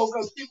money, though,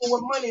 because people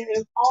with money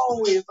is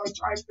always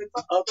attracted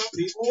to other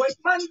people with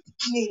money.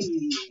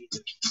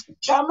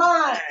 Come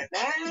on,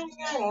 man.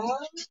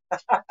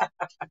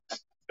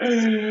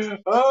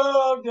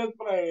 Oh, I'm just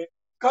playing.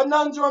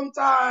 Conundrum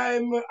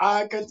time.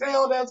 I can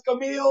tell that's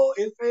Camille.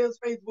 It says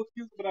Facebook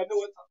user, but I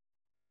know it's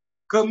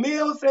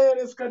Camille said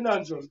it's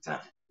conundrum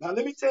time. Now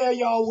let me tell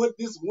y'all what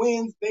this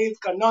Wednesday's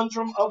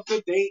conundrum of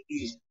the day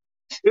is.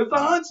 It's a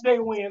hunch day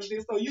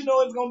Wednesday, so you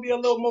know it's gonna be a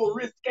little more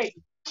risque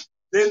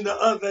than the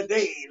other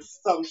days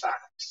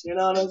sometimes. You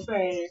know what I'm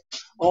saying?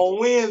 On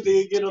Wednesday,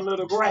 it get a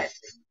little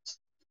graphic,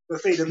 to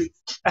say the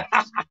least.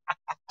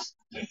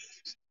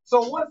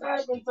 So what's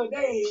happened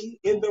today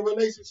in the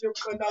relationship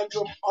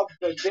conundrum of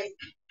the day?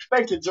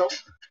 Thank you, Joe.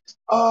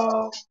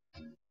 Uh,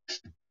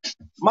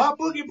 my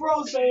boogie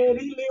bro said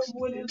he lived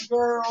with his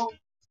girl,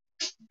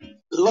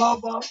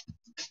 love her,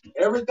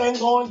 everything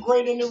going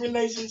great in the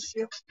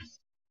relationship.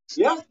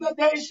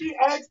 Yesterday, she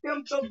asked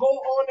him to go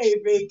on a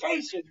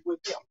vacation with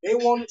him. She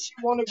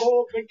wanted to go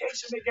on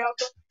vacation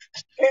together,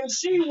 and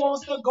she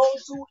wants to go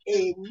to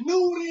a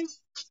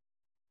nudist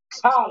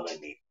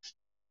colony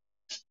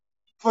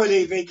for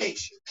their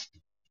vacation.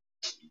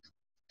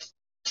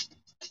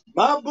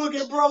 My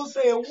boogie bro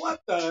said,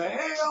 "What the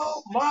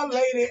hell? My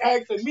lady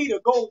asking me to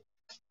go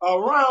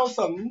around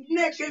some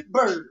naked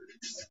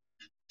birds.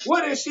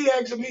 What is she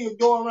asking me to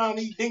go around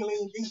these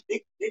dingling, these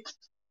dick?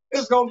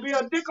 It's gonna be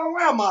a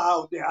dickorama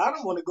out there. I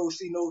don't want to go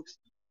see no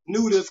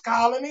nudist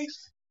colony."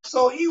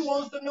 So he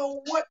wants to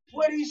know what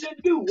he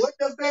should do. What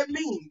does that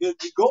mean? Does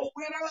he go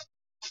with her?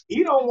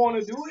 He don't want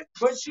to do it,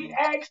 but she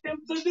asked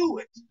him to do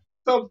it.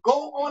 To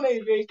go on a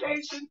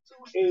vacation to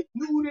a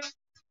nudist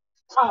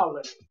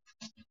colony.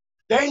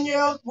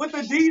 Danielle with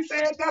the D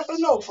said that's a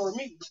no for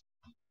me.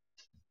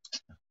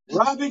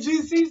 Robbie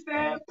GC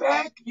said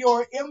pack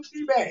your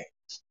empty bag.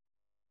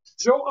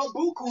 Joe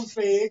Abuku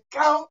said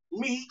count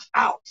me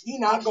out. He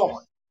not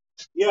going.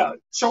 Yeah,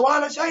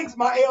 Shawana Shanks,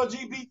 my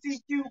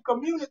LGBTQ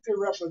community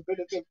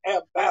representative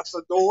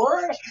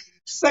ambassador,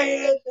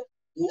 said,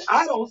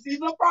 I don't see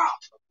the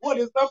problem. What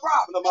is the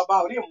problem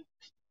about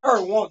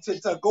her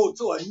wanting to go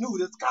to a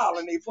nudist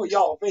colony for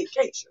y'all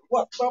vacation?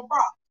 What's the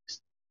problem?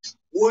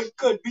 What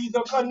could be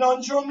the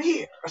conundrum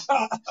here?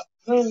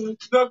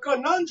 The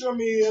conundrum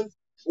is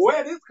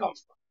where this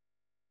comes from.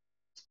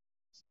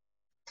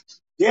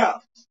 Yeah.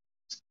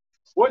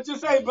 What you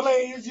say,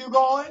 Blaze? You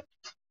going?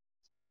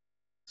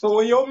 So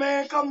when your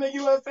man come to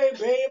you and say,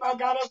 babe, I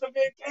got us a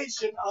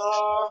vacation.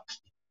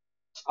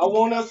 I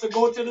want us to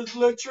go to this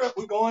little trip.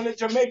 We're going to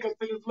Jamaica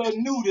to this little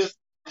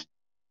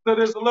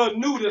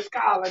nudist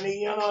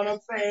colony. You know what I'm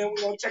saying?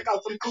 We're gonna check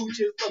out some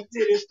cooches, some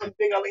titties, some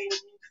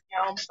dingalings. You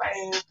know what I'm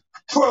saying?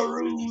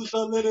 Peruse a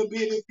little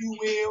bit, if you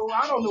will.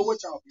 I don't know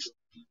what y'all be doing.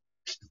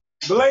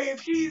 Blaze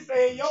Key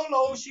said,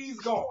 YOLO, she's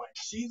going.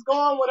 She's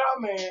going with our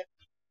man.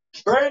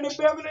 Brandon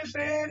Beverly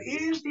said,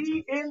 is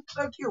he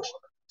insecure?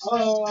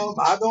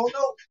 I don't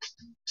know.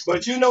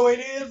 But you know it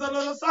is a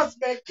little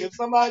suspect if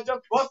somebody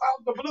just busts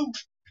out the blue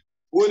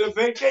with a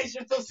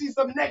vacation to see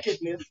some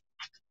nakedness.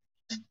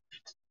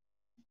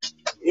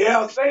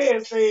 Yeah,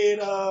 said,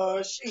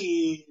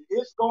 she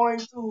is going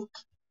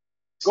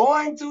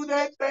to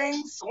that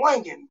thing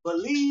swinging.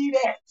 Believe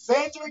that.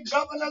 Cedric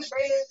Governor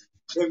said,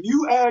 if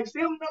you ask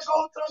him to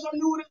go to the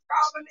nudist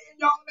colony and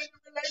y'all in a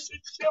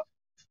relationship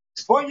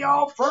for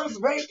y'all first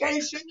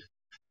vacation,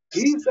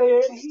 he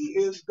said he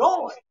is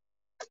going.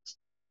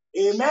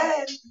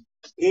 Amen.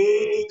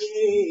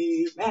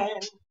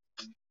 Amen.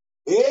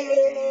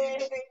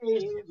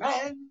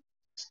 Amen.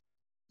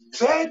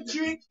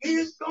 Cedric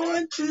is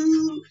going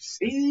to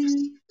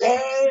see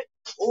that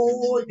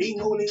old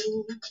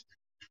ding-o-ling.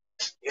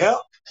 Yep.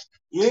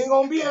 You ain't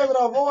gonna be able to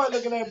avoid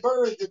looking at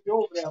birds if you're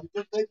over there. I'm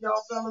just letting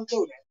y'all fellas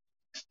do that.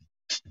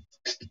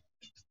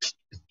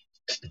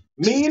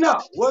 Mina,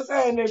 what's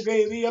happening,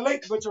 baby? You're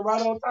late, but you're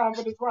right on time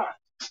for this ride.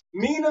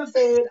 Mina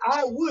said,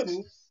 I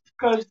wouldn't,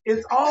 because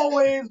it's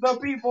always the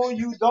people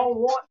you don't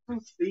want to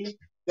see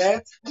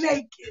that's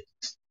naked.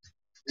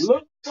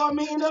 Look for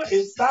Mina.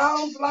 It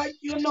sounds like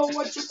you know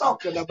what you're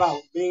talking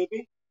about,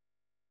 baby.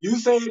 You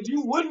said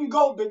you wouldn't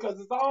go because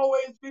it's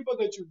always people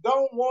that you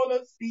don't want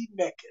to see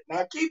naked.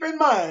 Now keep in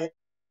mind,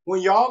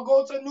 when y'all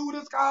go to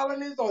nudist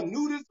colonies or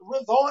nudist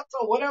resorts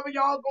or whatever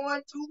y'all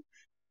going to,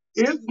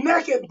 it's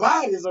naked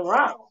bodies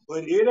around,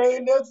 but it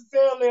ain't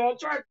necessarily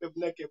attractive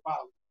naked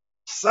bodies.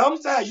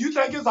 Sometimes you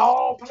think it's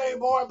all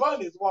Playboy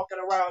bunnies walking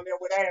around there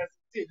with ass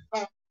and titties.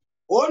 Huh?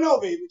 Oh no,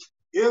 baby.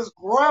 It's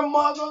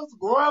grandmothers,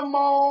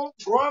 grandmas,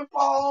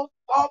 grandpas,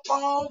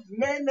 papas,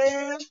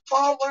 nanas,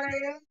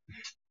 papas,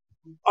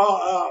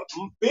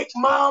 big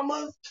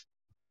mamas,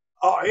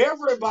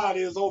 everybody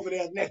is over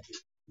there naked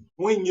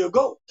when you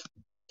go.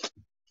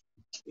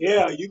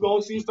 Yeah, you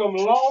gonna see some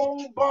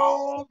long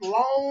balls,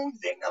 long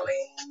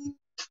dingaling,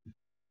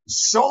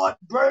 short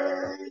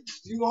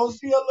birds. You gonna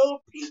see a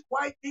little pink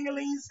white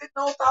dingaling sitting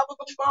on top of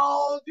some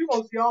balls. You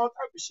gonna see all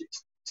type of shit.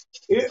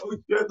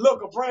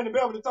 Look, a Brandon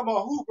Beverly talking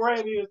about who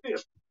granny is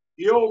this?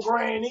 Your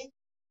granny.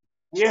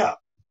 Yeah.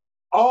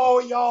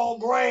 All y'all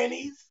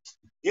grannies.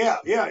 Yeah.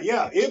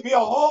 It'd be a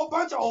whole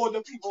bunch of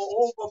older people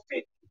over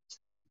 50.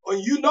 When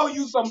you know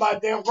you somebody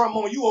damn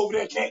grandma, you over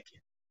there naked,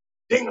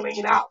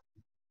 dingling out.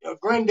 Your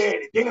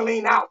granddaddy,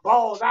 dingling out,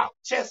 balls out,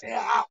 chest hair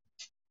out.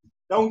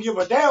 Don't give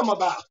a damn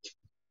about it.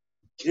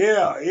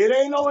 Yeah, it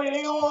ain't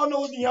all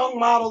no young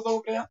models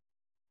over there.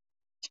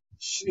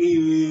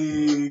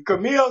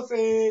 Camille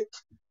said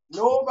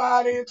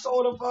nobody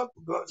told her fuck,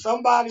 but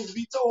somebody's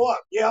be tore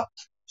up. Yep.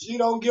 She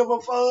don't give a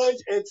fudge.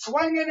 It's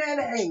swinging and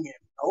hanging.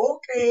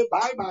 Okay,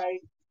 bye bye.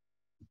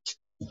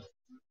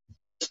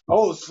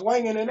 Oh,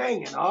 swinging and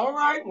hanging. All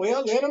right,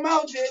 well, let them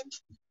out then.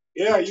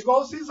 Yeah, you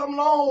gonna see some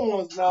long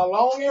ones now.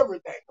 Long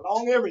everything.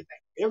 Long everything.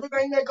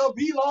 Everything that could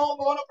be long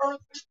on a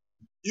person,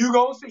 you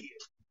gonna see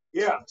it.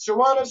 Yeah.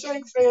 Shawana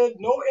Shank said,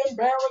 no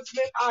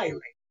embarrassment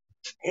island.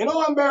 Ain't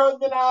no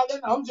embarrassment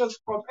island. I'm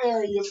just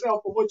preparing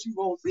yourself for what you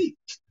gonna see.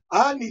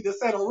 I need to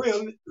set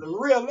a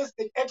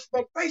realistic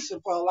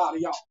expectation for a lot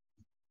of y'all.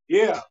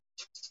 Yeah.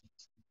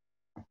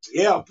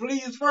 Yeah,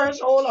 please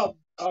first hold up,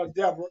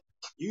 Deborah.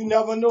 You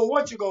never know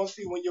what you're gonna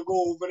see when you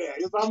go over there.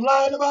 If I'm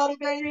lying about it,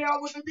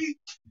 Danielle with the D.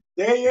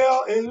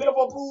 Danielle in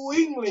Liverpool,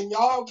 England,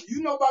 y'all.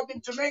 You know about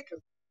them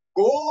Jamaicans.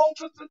 Go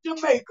over to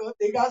Jamaica.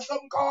 They got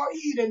something called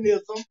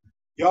hedonism.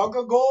 Y'all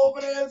can go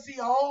over there and see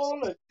all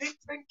the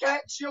dicks and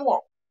cats you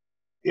want.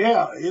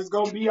 Yeah, it's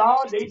gonna be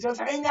all. They just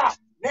hang out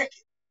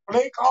naked,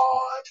 play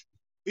cards,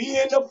 be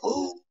in the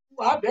pool.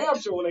 I damn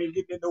sure ain't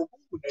getting in no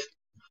pool naked.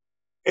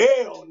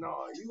 Hell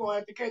no, you gonna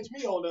have to catch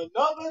me on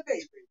another day,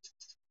 baby.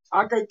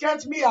 I could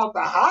catch me out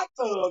the hot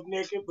tub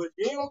naked, but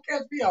you ain't gonna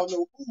catch me out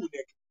no pool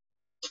naked.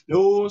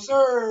 No,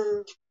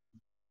 sir.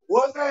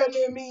 What's that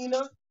name,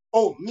 Mina?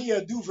 Oh,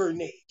 Mia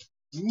Duvernay.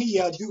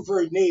 Mia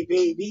Duvernay,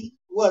 baby.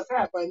 What's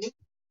happening?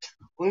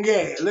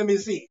 Yeah, let me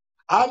see.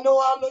 I know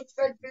I look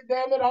sexy,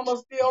 damn it. I'ma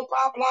still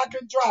pop, lock,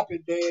 and drop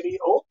it, daddy.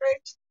 Okay.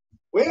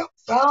 Well,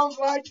 sounds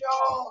like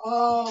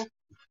y'all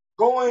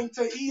going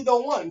to either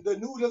one, the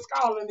nudist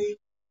colony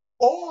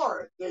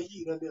or the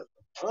hedonism.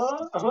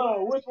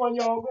 Which one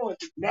y'all going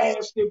to?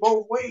 Nasty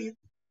both ways.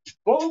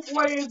 Both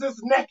ways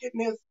is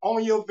nakedness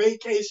on your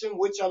vacation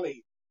with your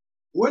lady.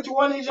 Which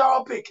one is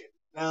y'all picking?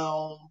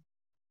 Now,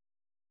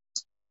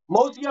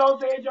 most of y'all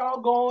said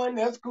y'all going.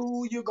 That's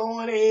cool. You're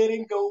going ahead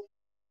and go.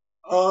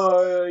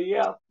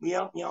 Yeah.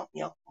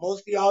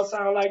 Most of y'all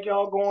sound like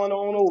y'all going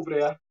on over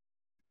there.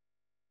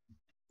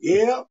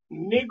 Yeah,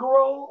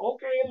 Negro.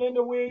 Okay,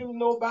 Linda Williams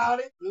know about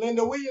it.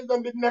 Linda Williams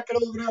done been naked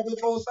over there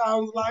before.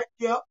 Sounds like.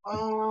 Yep.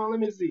 Let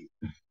me see.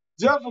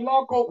 Just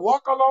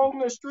walk along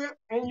the strip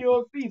and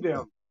you'll see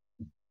them.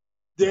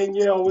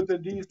 Danielle with the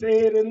D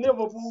said in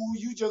Liverpool,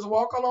 you just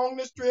walk along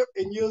the strip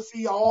and you'll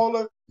see all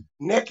the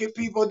naked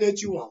people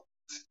that you want.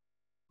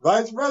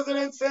 Vice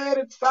President said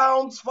it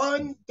sounds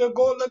fun to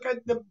go look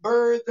at the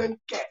birds and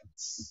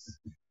cats.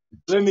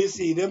 Let me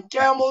see. Them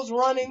camels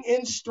running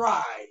in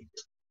stride.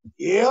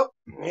 Yep.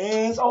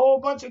 Man, it's a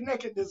whole bunch of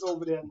nakedness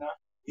over there now.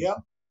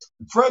 Yep.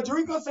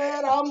 Frederica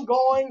said, I'm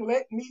going,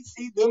 let me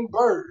see them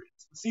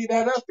birds. See,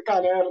 that's the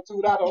kind of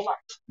attitude I don't like.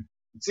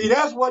 See,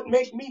 that's what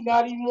makes me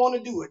not even want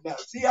to do it now.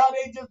 See how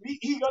they just be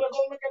eager to go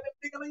look at the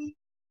piggeling?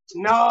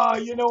 Nah,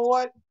 you know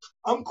what?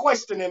 I'm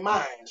questioning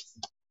mine.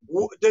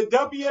 The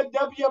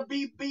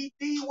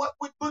WWBBD, what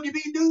would Boogie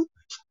B do?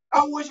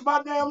 I wish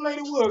my damn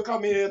lady would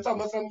come here and tell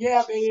me something.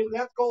 Yeah, babe,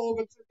 let's go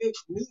over to this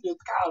nudist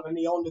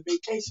colony on the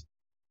vacation.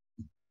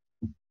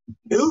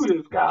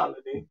 Nudist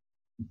colony?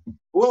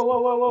 What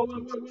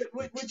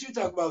you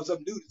talking about? Some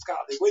nudist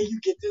colony? Where you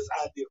get this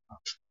idea from?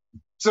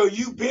 So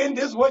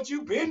this what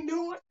you been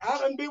doing? I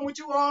done been with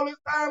you all this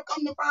time.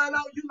 Come to find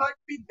out you like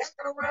to be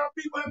necking around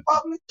people in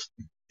public.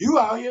 You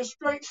out here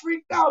straight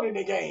freaked out in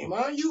the game,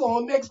 huh? You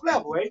on next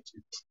level, ain't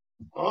you?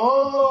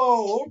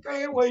 Oh,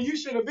 okay. Well, you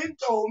should have been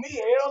told me.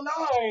 Hell no,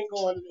 I ain't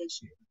going to that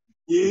shit.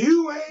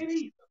 You ain't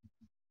either.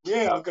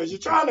 Yeah, because you're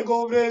trying to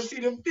go over there and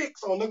see them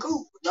dicks on the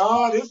cool.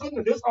 No, this the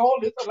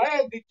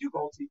last dick you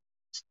gonna see.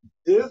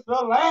 This the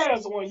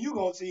last one you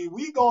gonna see.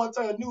 We going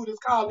to a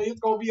nudist colony. It's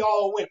gonna be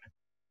all women.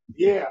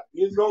 Yeah,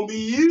 it's gonna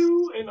be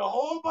you and a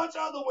whole bunch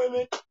of other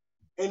women,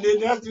 and then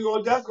that's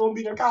gonna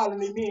be the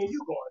colony me and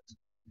you going to.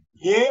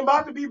 You ain't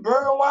about to be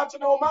bird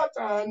watching on my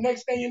time.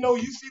 Next thing you know,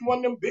 you see one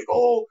of them big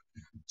old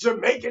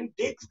Jamaican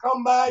dicks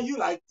come by. You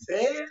like,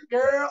 say,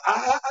 girl,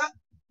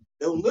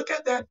 don't look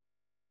at that.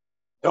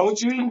 Don't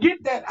you even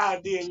get that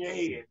idea in your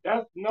head.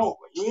 That's no,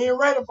 you ain't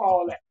ready for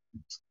all that.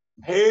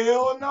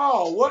 Hell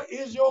no. What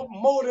is your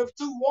motive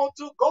to want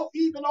to go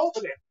even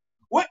over there?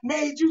 What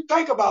made you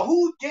think about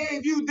who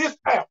gave you this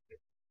path?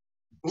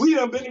 We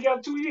done been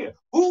together 2 years.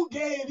 Who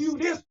gave you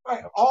this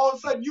path? All of a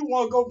sudden you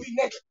want to go be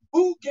naked.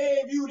 Who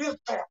gave you this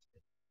path?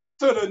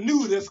 To the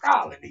nudist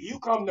colony. You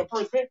come to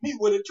present me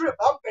with a trip.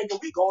 I'm thinking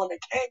we going to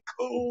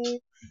Cancun,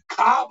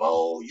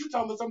 Cabo. You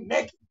talking about some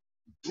naked.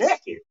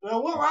 Naked.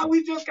 Now, why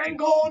we just can't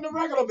go on the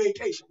regular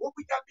vacation? What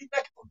we got to be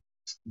naked for?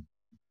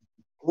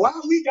 Why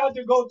we got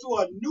to go to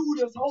a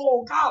nudist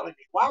whole colony?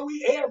 Why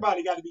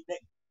everybody got to be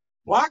naked?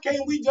 Why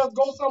can't we just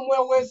go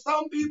somewhere where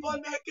some people are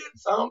naked,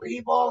 some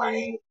people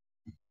ain't?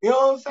 You know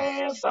what I'm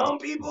saying? Some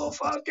people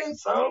fucking,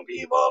 some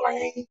people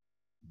ain't.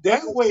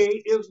 That way,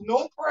 it's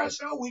no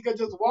pressure. We could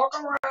just walk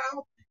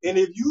around. And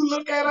if you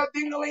look at a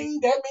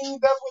dingling, that means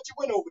that's what you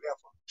went over there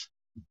for.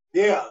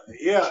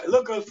 Yeah.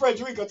 Look at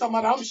Frederica talking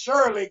about, I'm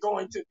surely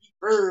going to be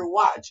bird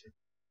watching.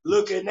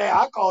 Look at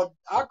that.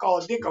 I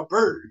call Dick a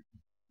bird.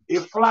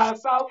 It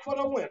flies south for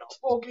the winter.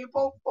 Pokey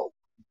poke poke.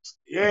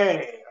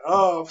 Yeah.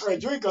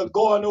 Frederica's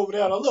going over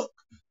there to look.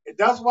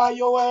 That's why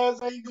your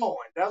ass ain't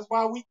going. That's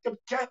why we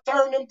can't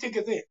turn them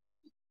tickets in.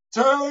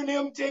 Turn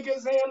them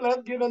tickets in.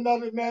 Let's get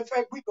another. Matter of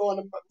fact, we going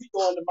to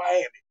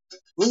Miami.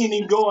 We ain't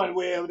even going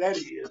wherever that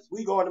is.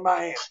 We going to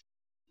Miami.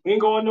 We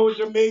ain't going to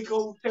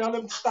Jamaica. Tell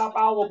them to stop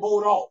our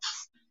boat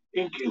off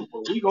in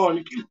Cuba. We going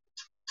to Cuba.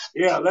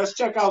 Yeah, let's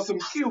check out some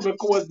Cuban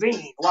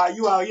cuisine while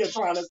you out here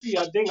trying to see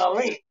a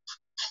ding-a-ling.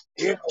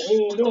 Yeah, we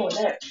ain't doing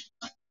that.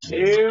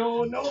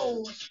 Hell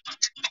no.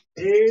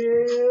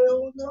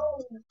 Hell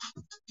no.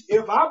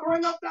 If I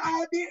bring up the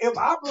idea, if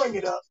I bring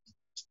it up,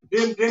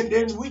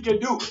 then we can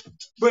do it.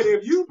 But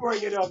if you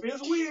bring it up,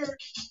 it's weird.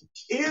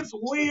 It's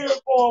weird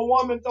for a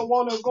woman to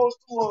want to go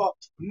to a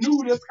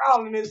nudist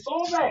colony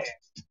so bad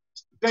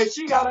that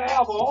she gotta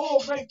have a whole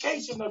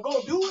vacation to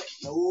go do it.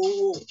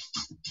 No.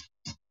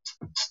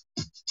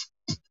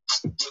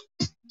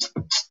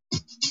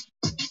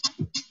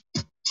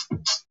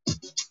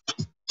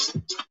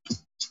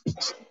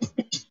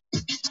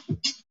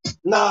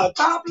 Nah,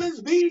 topless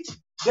beach,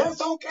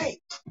 that's okay.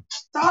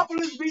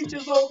 Topless beach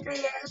is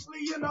okay.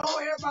 Actually,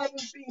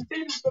 everybody's seen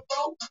titties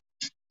before.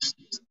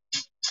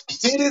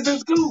 Titties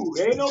is cool.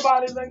 Ain't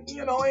nobody like,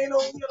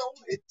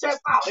 it's chest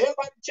out.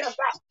 Everybody chest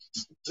out.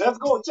 Let's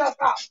go chest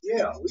out.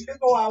 Yeah, we can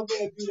go out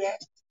there and do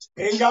that.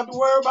 Ain't got to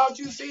worry about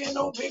you seeing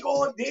no big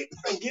old dicks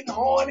and getting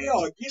horny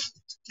or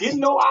getting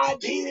no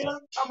idea.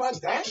 I'm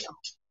like, damn.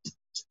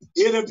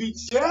 It'll be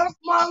just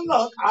my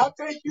luck. I'll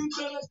take you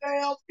to the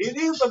damn. It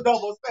is a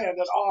double standard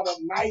on the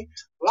night.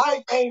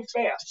 Life ain't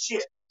fair.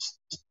 Shit.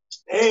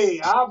 Hey,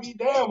 I'll be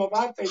damned if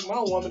I take my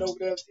woman over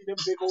there and see them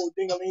big old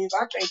dinglings.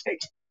 I can't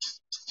take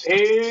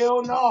it.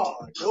 Hell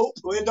no. Nope.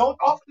 Well, don't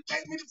offer to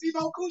take me to see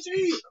no coochie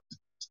either.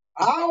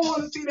 I don't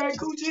want to see that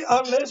coochie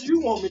unless you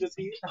want me to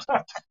see it.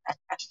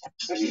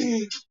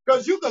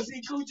 Because you can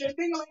see coochie and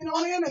dingling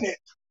on the internet.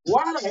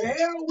 Why the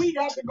hell we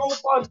got to go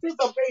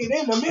participate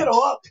in the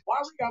middle of it? Why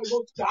we got to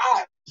go to the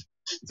eye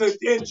to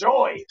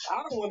enjoy it?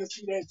 I don't want to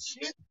see that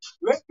shit.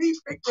 Let me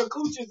pick the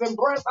coochies and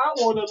breasts I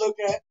want to look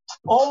at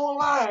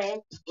online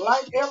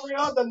like every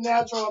other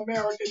natural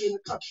American in the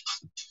country.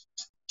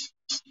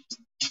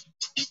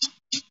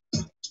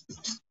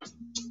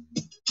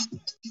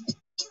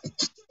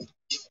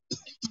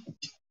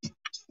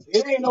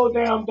 It ain't no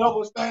damn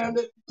double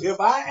standard. If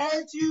I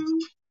ask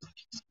you,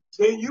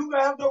 then you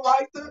have the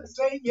right to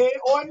say yay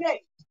or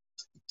nay.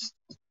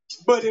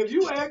 But if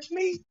you ask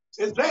me,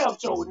 it's damn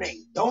sure nay.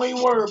 Don't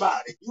even worry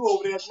about it. You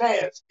over there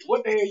nasty.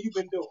 What the hell you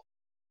been doing?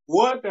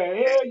 What the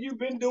hell you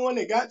been doing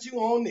that got you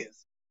on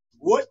this?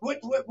 What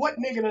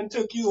nigga done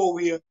took you over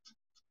here?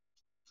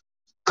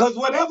 Cause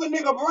whatever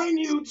nigga bring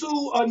you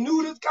to a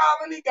nudist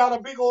colony got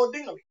a big old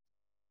dingly.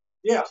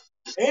 Yeah.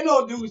 Ain't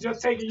no dude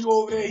just taking you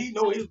over there. He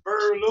know his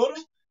bird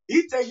little.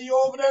 He taking you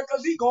over there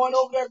cause he going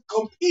over there to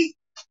compete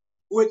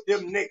with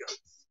them niggas.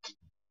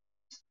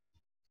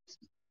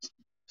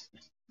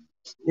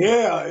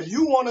 Yeah, if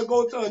you want to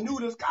go to a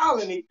nudist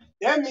colony,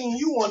 that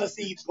means you want to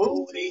see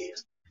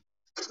booties,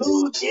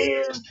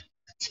 coochies,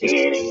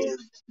 titties,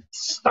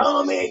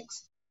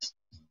 stomachs,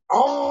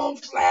 arm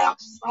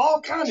flaps,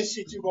 all kind of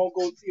shit you gonna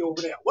go see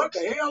over there. What the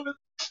hell is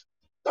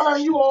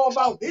darn you all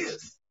about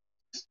this?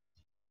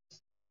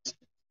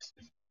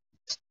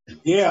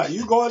 Yeah,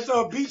 you going to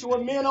a beach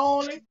with men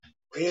only?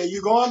 Well,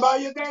 you going by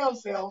your damn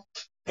self.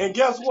 And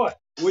guess what?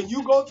 When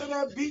you go to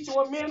that beach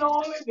with men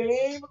only, they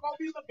ain't even gonna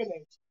be looking at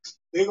you.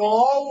 They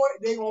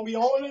gonna be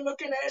only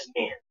looking at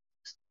men.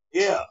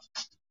 Yeah.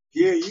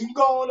 Yeah, you can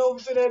go on over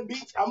to that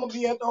beach. I'm gonna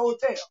be at the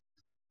hotel.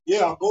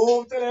 Yeah, go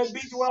over to that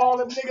beach with all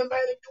them niggas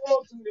at if you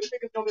want to. Them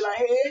niggas gonna be like,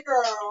 hey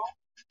girl,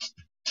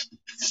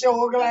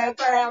 sure glad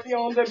to have you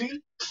on the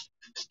beach.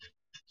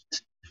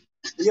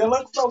 You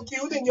look so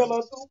cute in your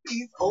little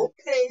two-piece.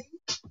 Okay.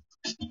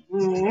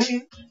 Mm-hmm.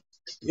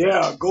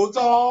 Yeah, go to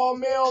all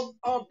male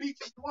beach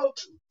if you want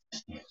to.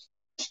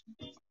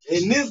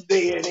 In this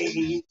day and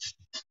age,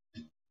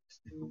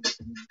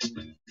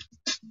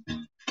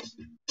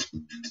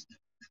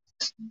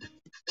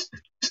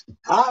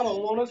 I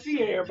don't want to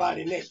see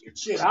everybody naked.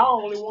 Shit, I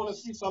only want to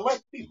see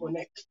select people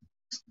naked.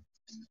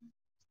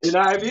 And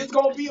now, if it's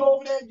gonna be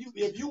over there,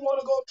 if you want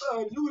to go to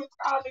a nudist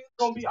college, it's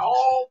gonna be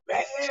all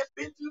bad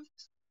bitches,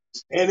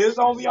 and it's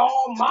gonna be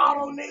all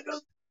model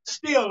niggas.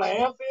 Still, the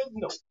answer is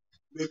no,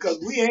 because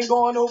we ain't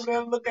going over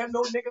there and look at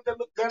no niggas that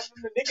look better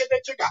than the nigga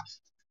that you got.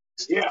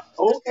 Yeah,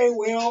 okay,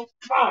 well,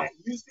 fine.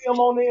 You see them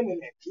on the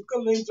internet. You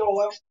can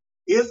enjoy them.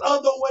 There's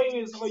other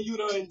ways for you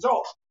to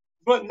enjoy,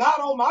 but not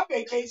on my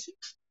vacation.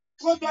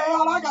 What the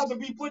hell I got to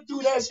be put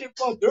through that shit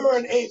for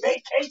during a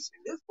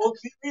vacation? This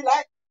supposed to be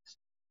relaxed.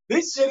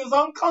 This shit is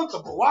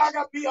uncomfortable. Why I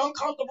got to be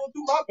uncomfortable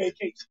through my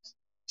vacation?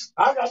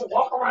 I got to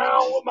walk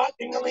around with my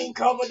dingling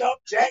covered up,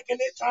 jacking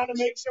it, trying to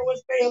make sure it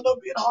stay a little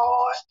bit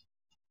hard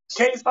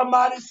in case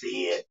somebody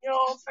see it. You know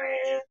what I'm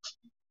saying?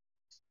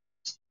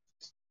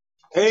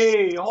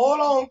 Hey, hold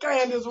on,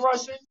 Candace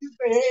Russian. You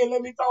say, hey,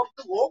 let me talk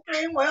to you.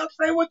 Okay, well,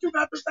 say what you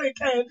got to say,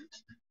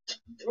 Candace.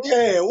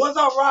 Yeah, what's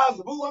up,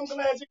 Roz? Boo, I'm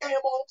glad you came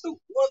on too.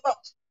 What's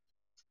up?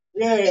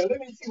 Yeah, let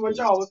me see what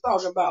y'all was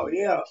talking about.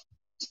 Yeah.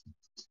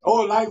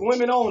 Oh, like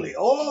women only.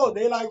 Oh,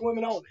 they like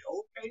women only.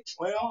 Okay.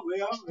 Well,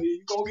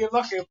 you gonna get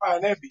lucky and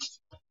find that beach.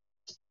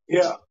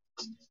 Yeah.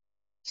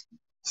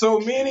 So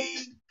many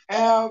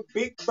have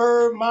big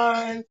bird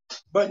minds,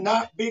 but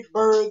not big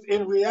birds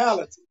in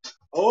reality.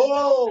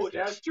 Oh,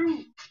 that's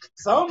true.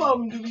 Some of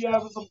them do be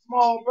having some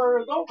small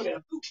birds over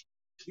there too.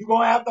 You're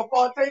gonna have to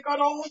partake of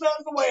those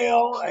as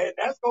well, and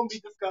that's gonna be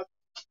disgusting.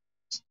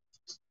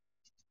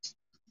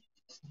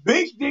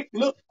 Big dick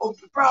look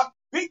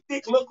big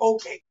dick look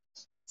okay.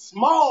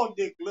 Small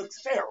dick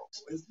looks terrible.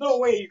 There's no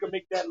way you can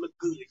make that look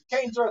good. You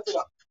can't dress it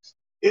up.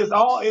 It's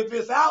all if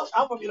it's out,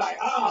 I'm gonna be like,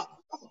 come on,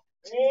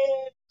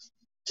 man.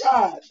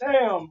 God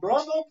damn,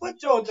 brother,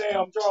 put your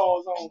damn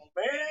drawers on,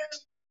 man.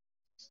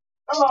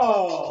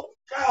 Oh,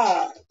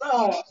 God,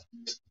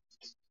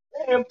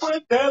 man,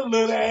 put that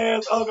little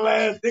ass, ugly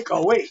ass dick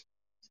away.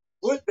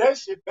 Put that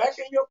shit back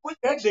in put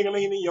that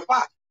dingling in your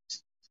pocket.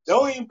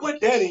 Don't even put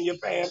that in your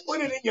pants.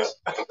 Put it in your,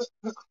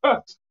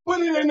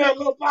 put it in that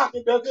little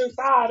pocket that's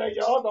inside of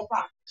your other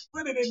pocket.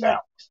 Put it in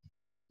there.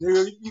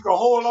 You can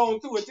hold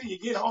on to it till you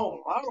get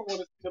home. I don't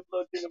want to see them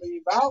little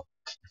dinglings out.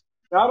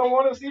 I don't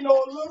want to see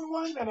no little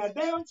ones, and I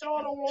damn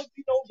sure don't want to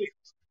see no big.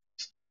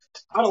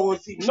 I don't want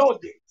to see no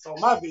dicks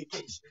on my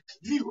vacation.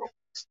 Zero.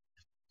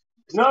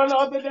 None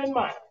other than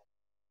mine.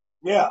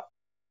 Yeah.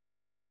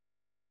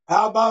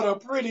 How about a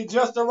pretty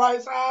just the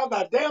right size?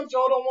 I damn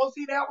sure don't want to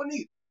see that one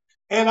either.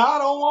 And I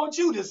don't want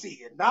you to see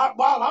it. Not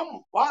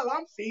while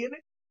I'm seeing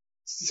it.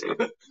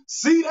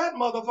 See that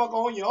motherfucker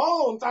on your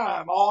own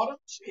time, Autumn.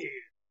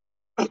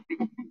 Shit.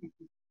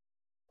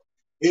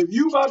 If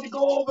you about to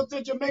go over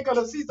to Jamaica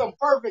to see some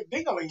perfect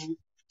dinglings,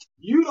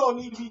 you don't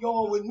need to be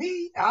going with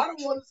me. I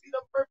don't want to see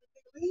them perfect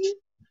dinglings.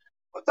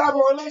 What type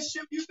of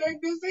relationship you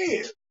think this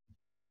is?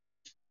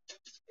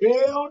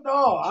 Hell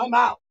no, I'm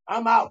out.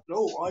 I'm out.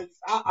 No,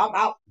 I'm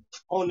out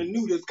on the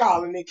nudist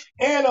colony,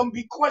 and I'm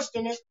be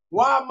questioning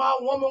why my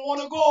woman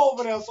want to go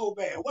over there so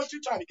bad. What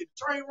you trying to get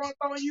the train run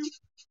on you?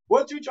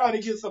 What you trying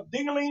to get some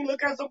dingling?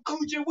 Look at some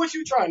coochie? What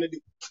you trying to do?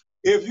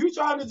 If you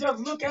trying to just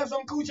look at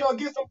some coochie or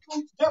get some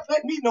coochie, just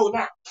let me know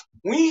now.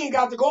 We ain't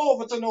got to go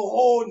over to no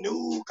whole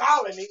new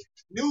colony,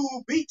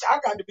 new beach. I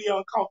got to be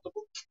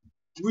uncomfortable.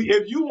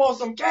 If you want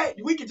some cat,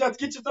 we can just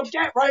get you some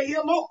cat right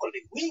here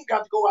locally. We ain't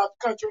got to go out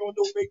the country on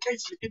no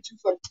vacation to get you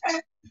some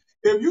cat.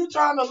 If you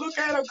trying to look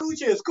at a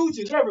coochie, it's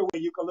coochies everywhere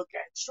you can look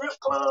at. Strip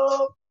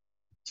club,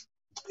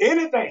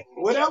 anything.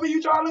 Whatever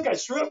you trying to look at.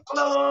 Strip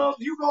clubs,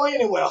 you go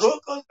anywhere.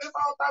 Hookers, there's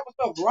all type of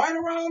stuff right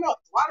around us.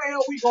 Why the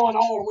hell we going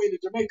all the way to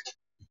Jamaica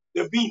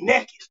to be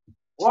naked?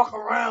 Walk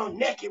around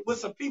naked with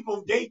some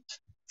people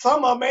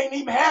some of them ain't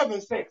even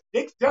having sex.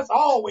 Dick's just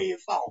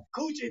always soft.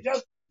 Coochie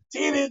just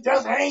titties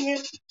just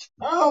hanging.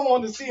 I don't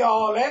want to see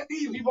all that.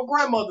 These people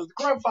grandmothers,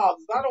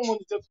 grandfathers. I don't want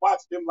to just watch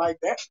them like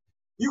that.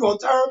 You gonna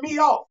turn me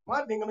off.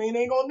 My thing,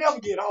 ain't gonna never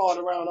get hard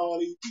around all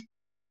these people.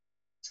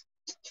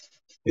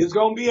 It's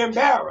gonna be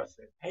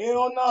embarrassing.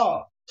 Hell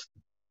no.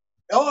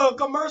 Oh, a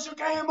commercial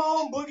came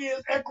on. Boogie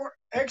is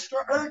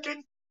extra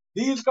irking.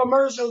 These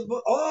commercials,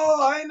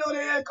 I didn't know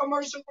they had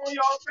commercials on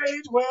y'all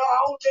page. Well, I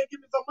hope they give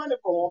me some money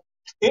for them.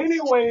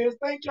 Anyways,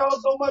 thank y'all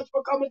so much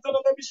for coming to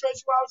the Let Me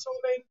Stretch You Out show,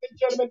 ladies and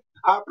gentlemen.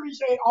 I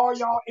appreciate all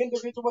y'all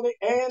individually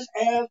and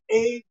as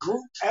a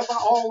group, as I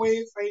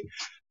always say.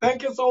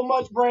 Thank you so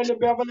much, Brandon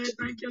Beverly.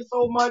 Thank you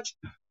so much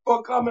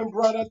for coming,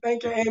 brother.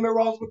 Thank you, Amy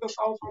Ross with the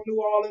songs from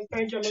New Orleans.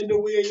 Thank you, Linda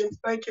Williams.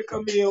 Thank you,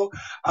 Camille.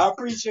 I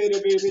appreciate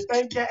it, baby.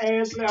 Thank you,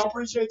 Ashley. I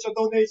appreciate your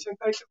donation.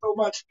 Thank you so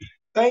much.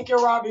 Thank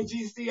you, Robbie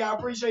GC. I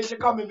appreciate you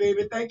coming,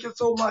 baby. Thank you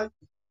so much.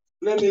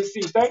 Let me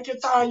see. Thank you,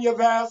 Tanya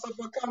Vassar,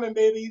 for coming,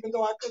 baby, even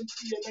though I couldn't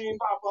see your name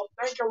pop up.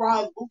 Thank you,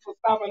 Roz Boo, for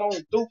stopping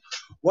on Duke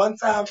one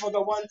time for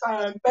the one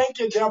time. Thank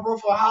you, Deborah,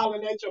 for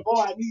hollering at your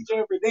boy. I need you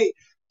every day.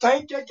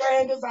 Thank you,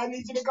 Candace. I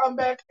need you to come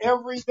back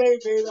every day,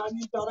 baby. I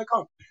need y'all to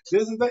come.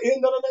 This is the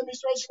end of the Let Me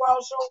Stretch You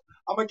Out show.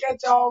 I'm going to catch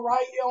y'all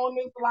right here on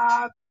this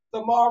live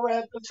tomorrow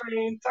at the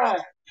same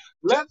time.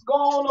 Let's go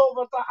on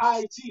over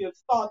to IG and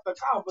start the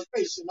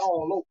conversation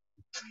all over.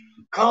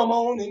 Come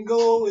on and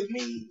go with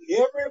me,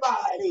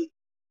 everybody.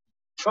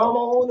 Come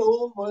on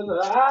over to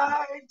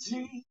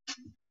IG.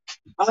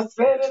 I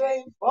said it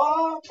ain't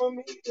far from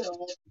me.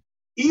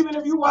 Even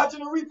if you're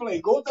watching a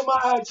replay, go to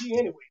my IG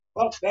anyway.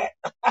 Fuck that.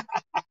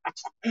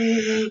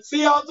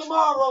 See y'all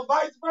tomorrow,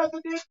 Vice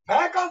President.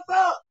 Pack us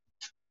up.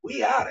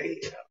 We out of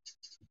here.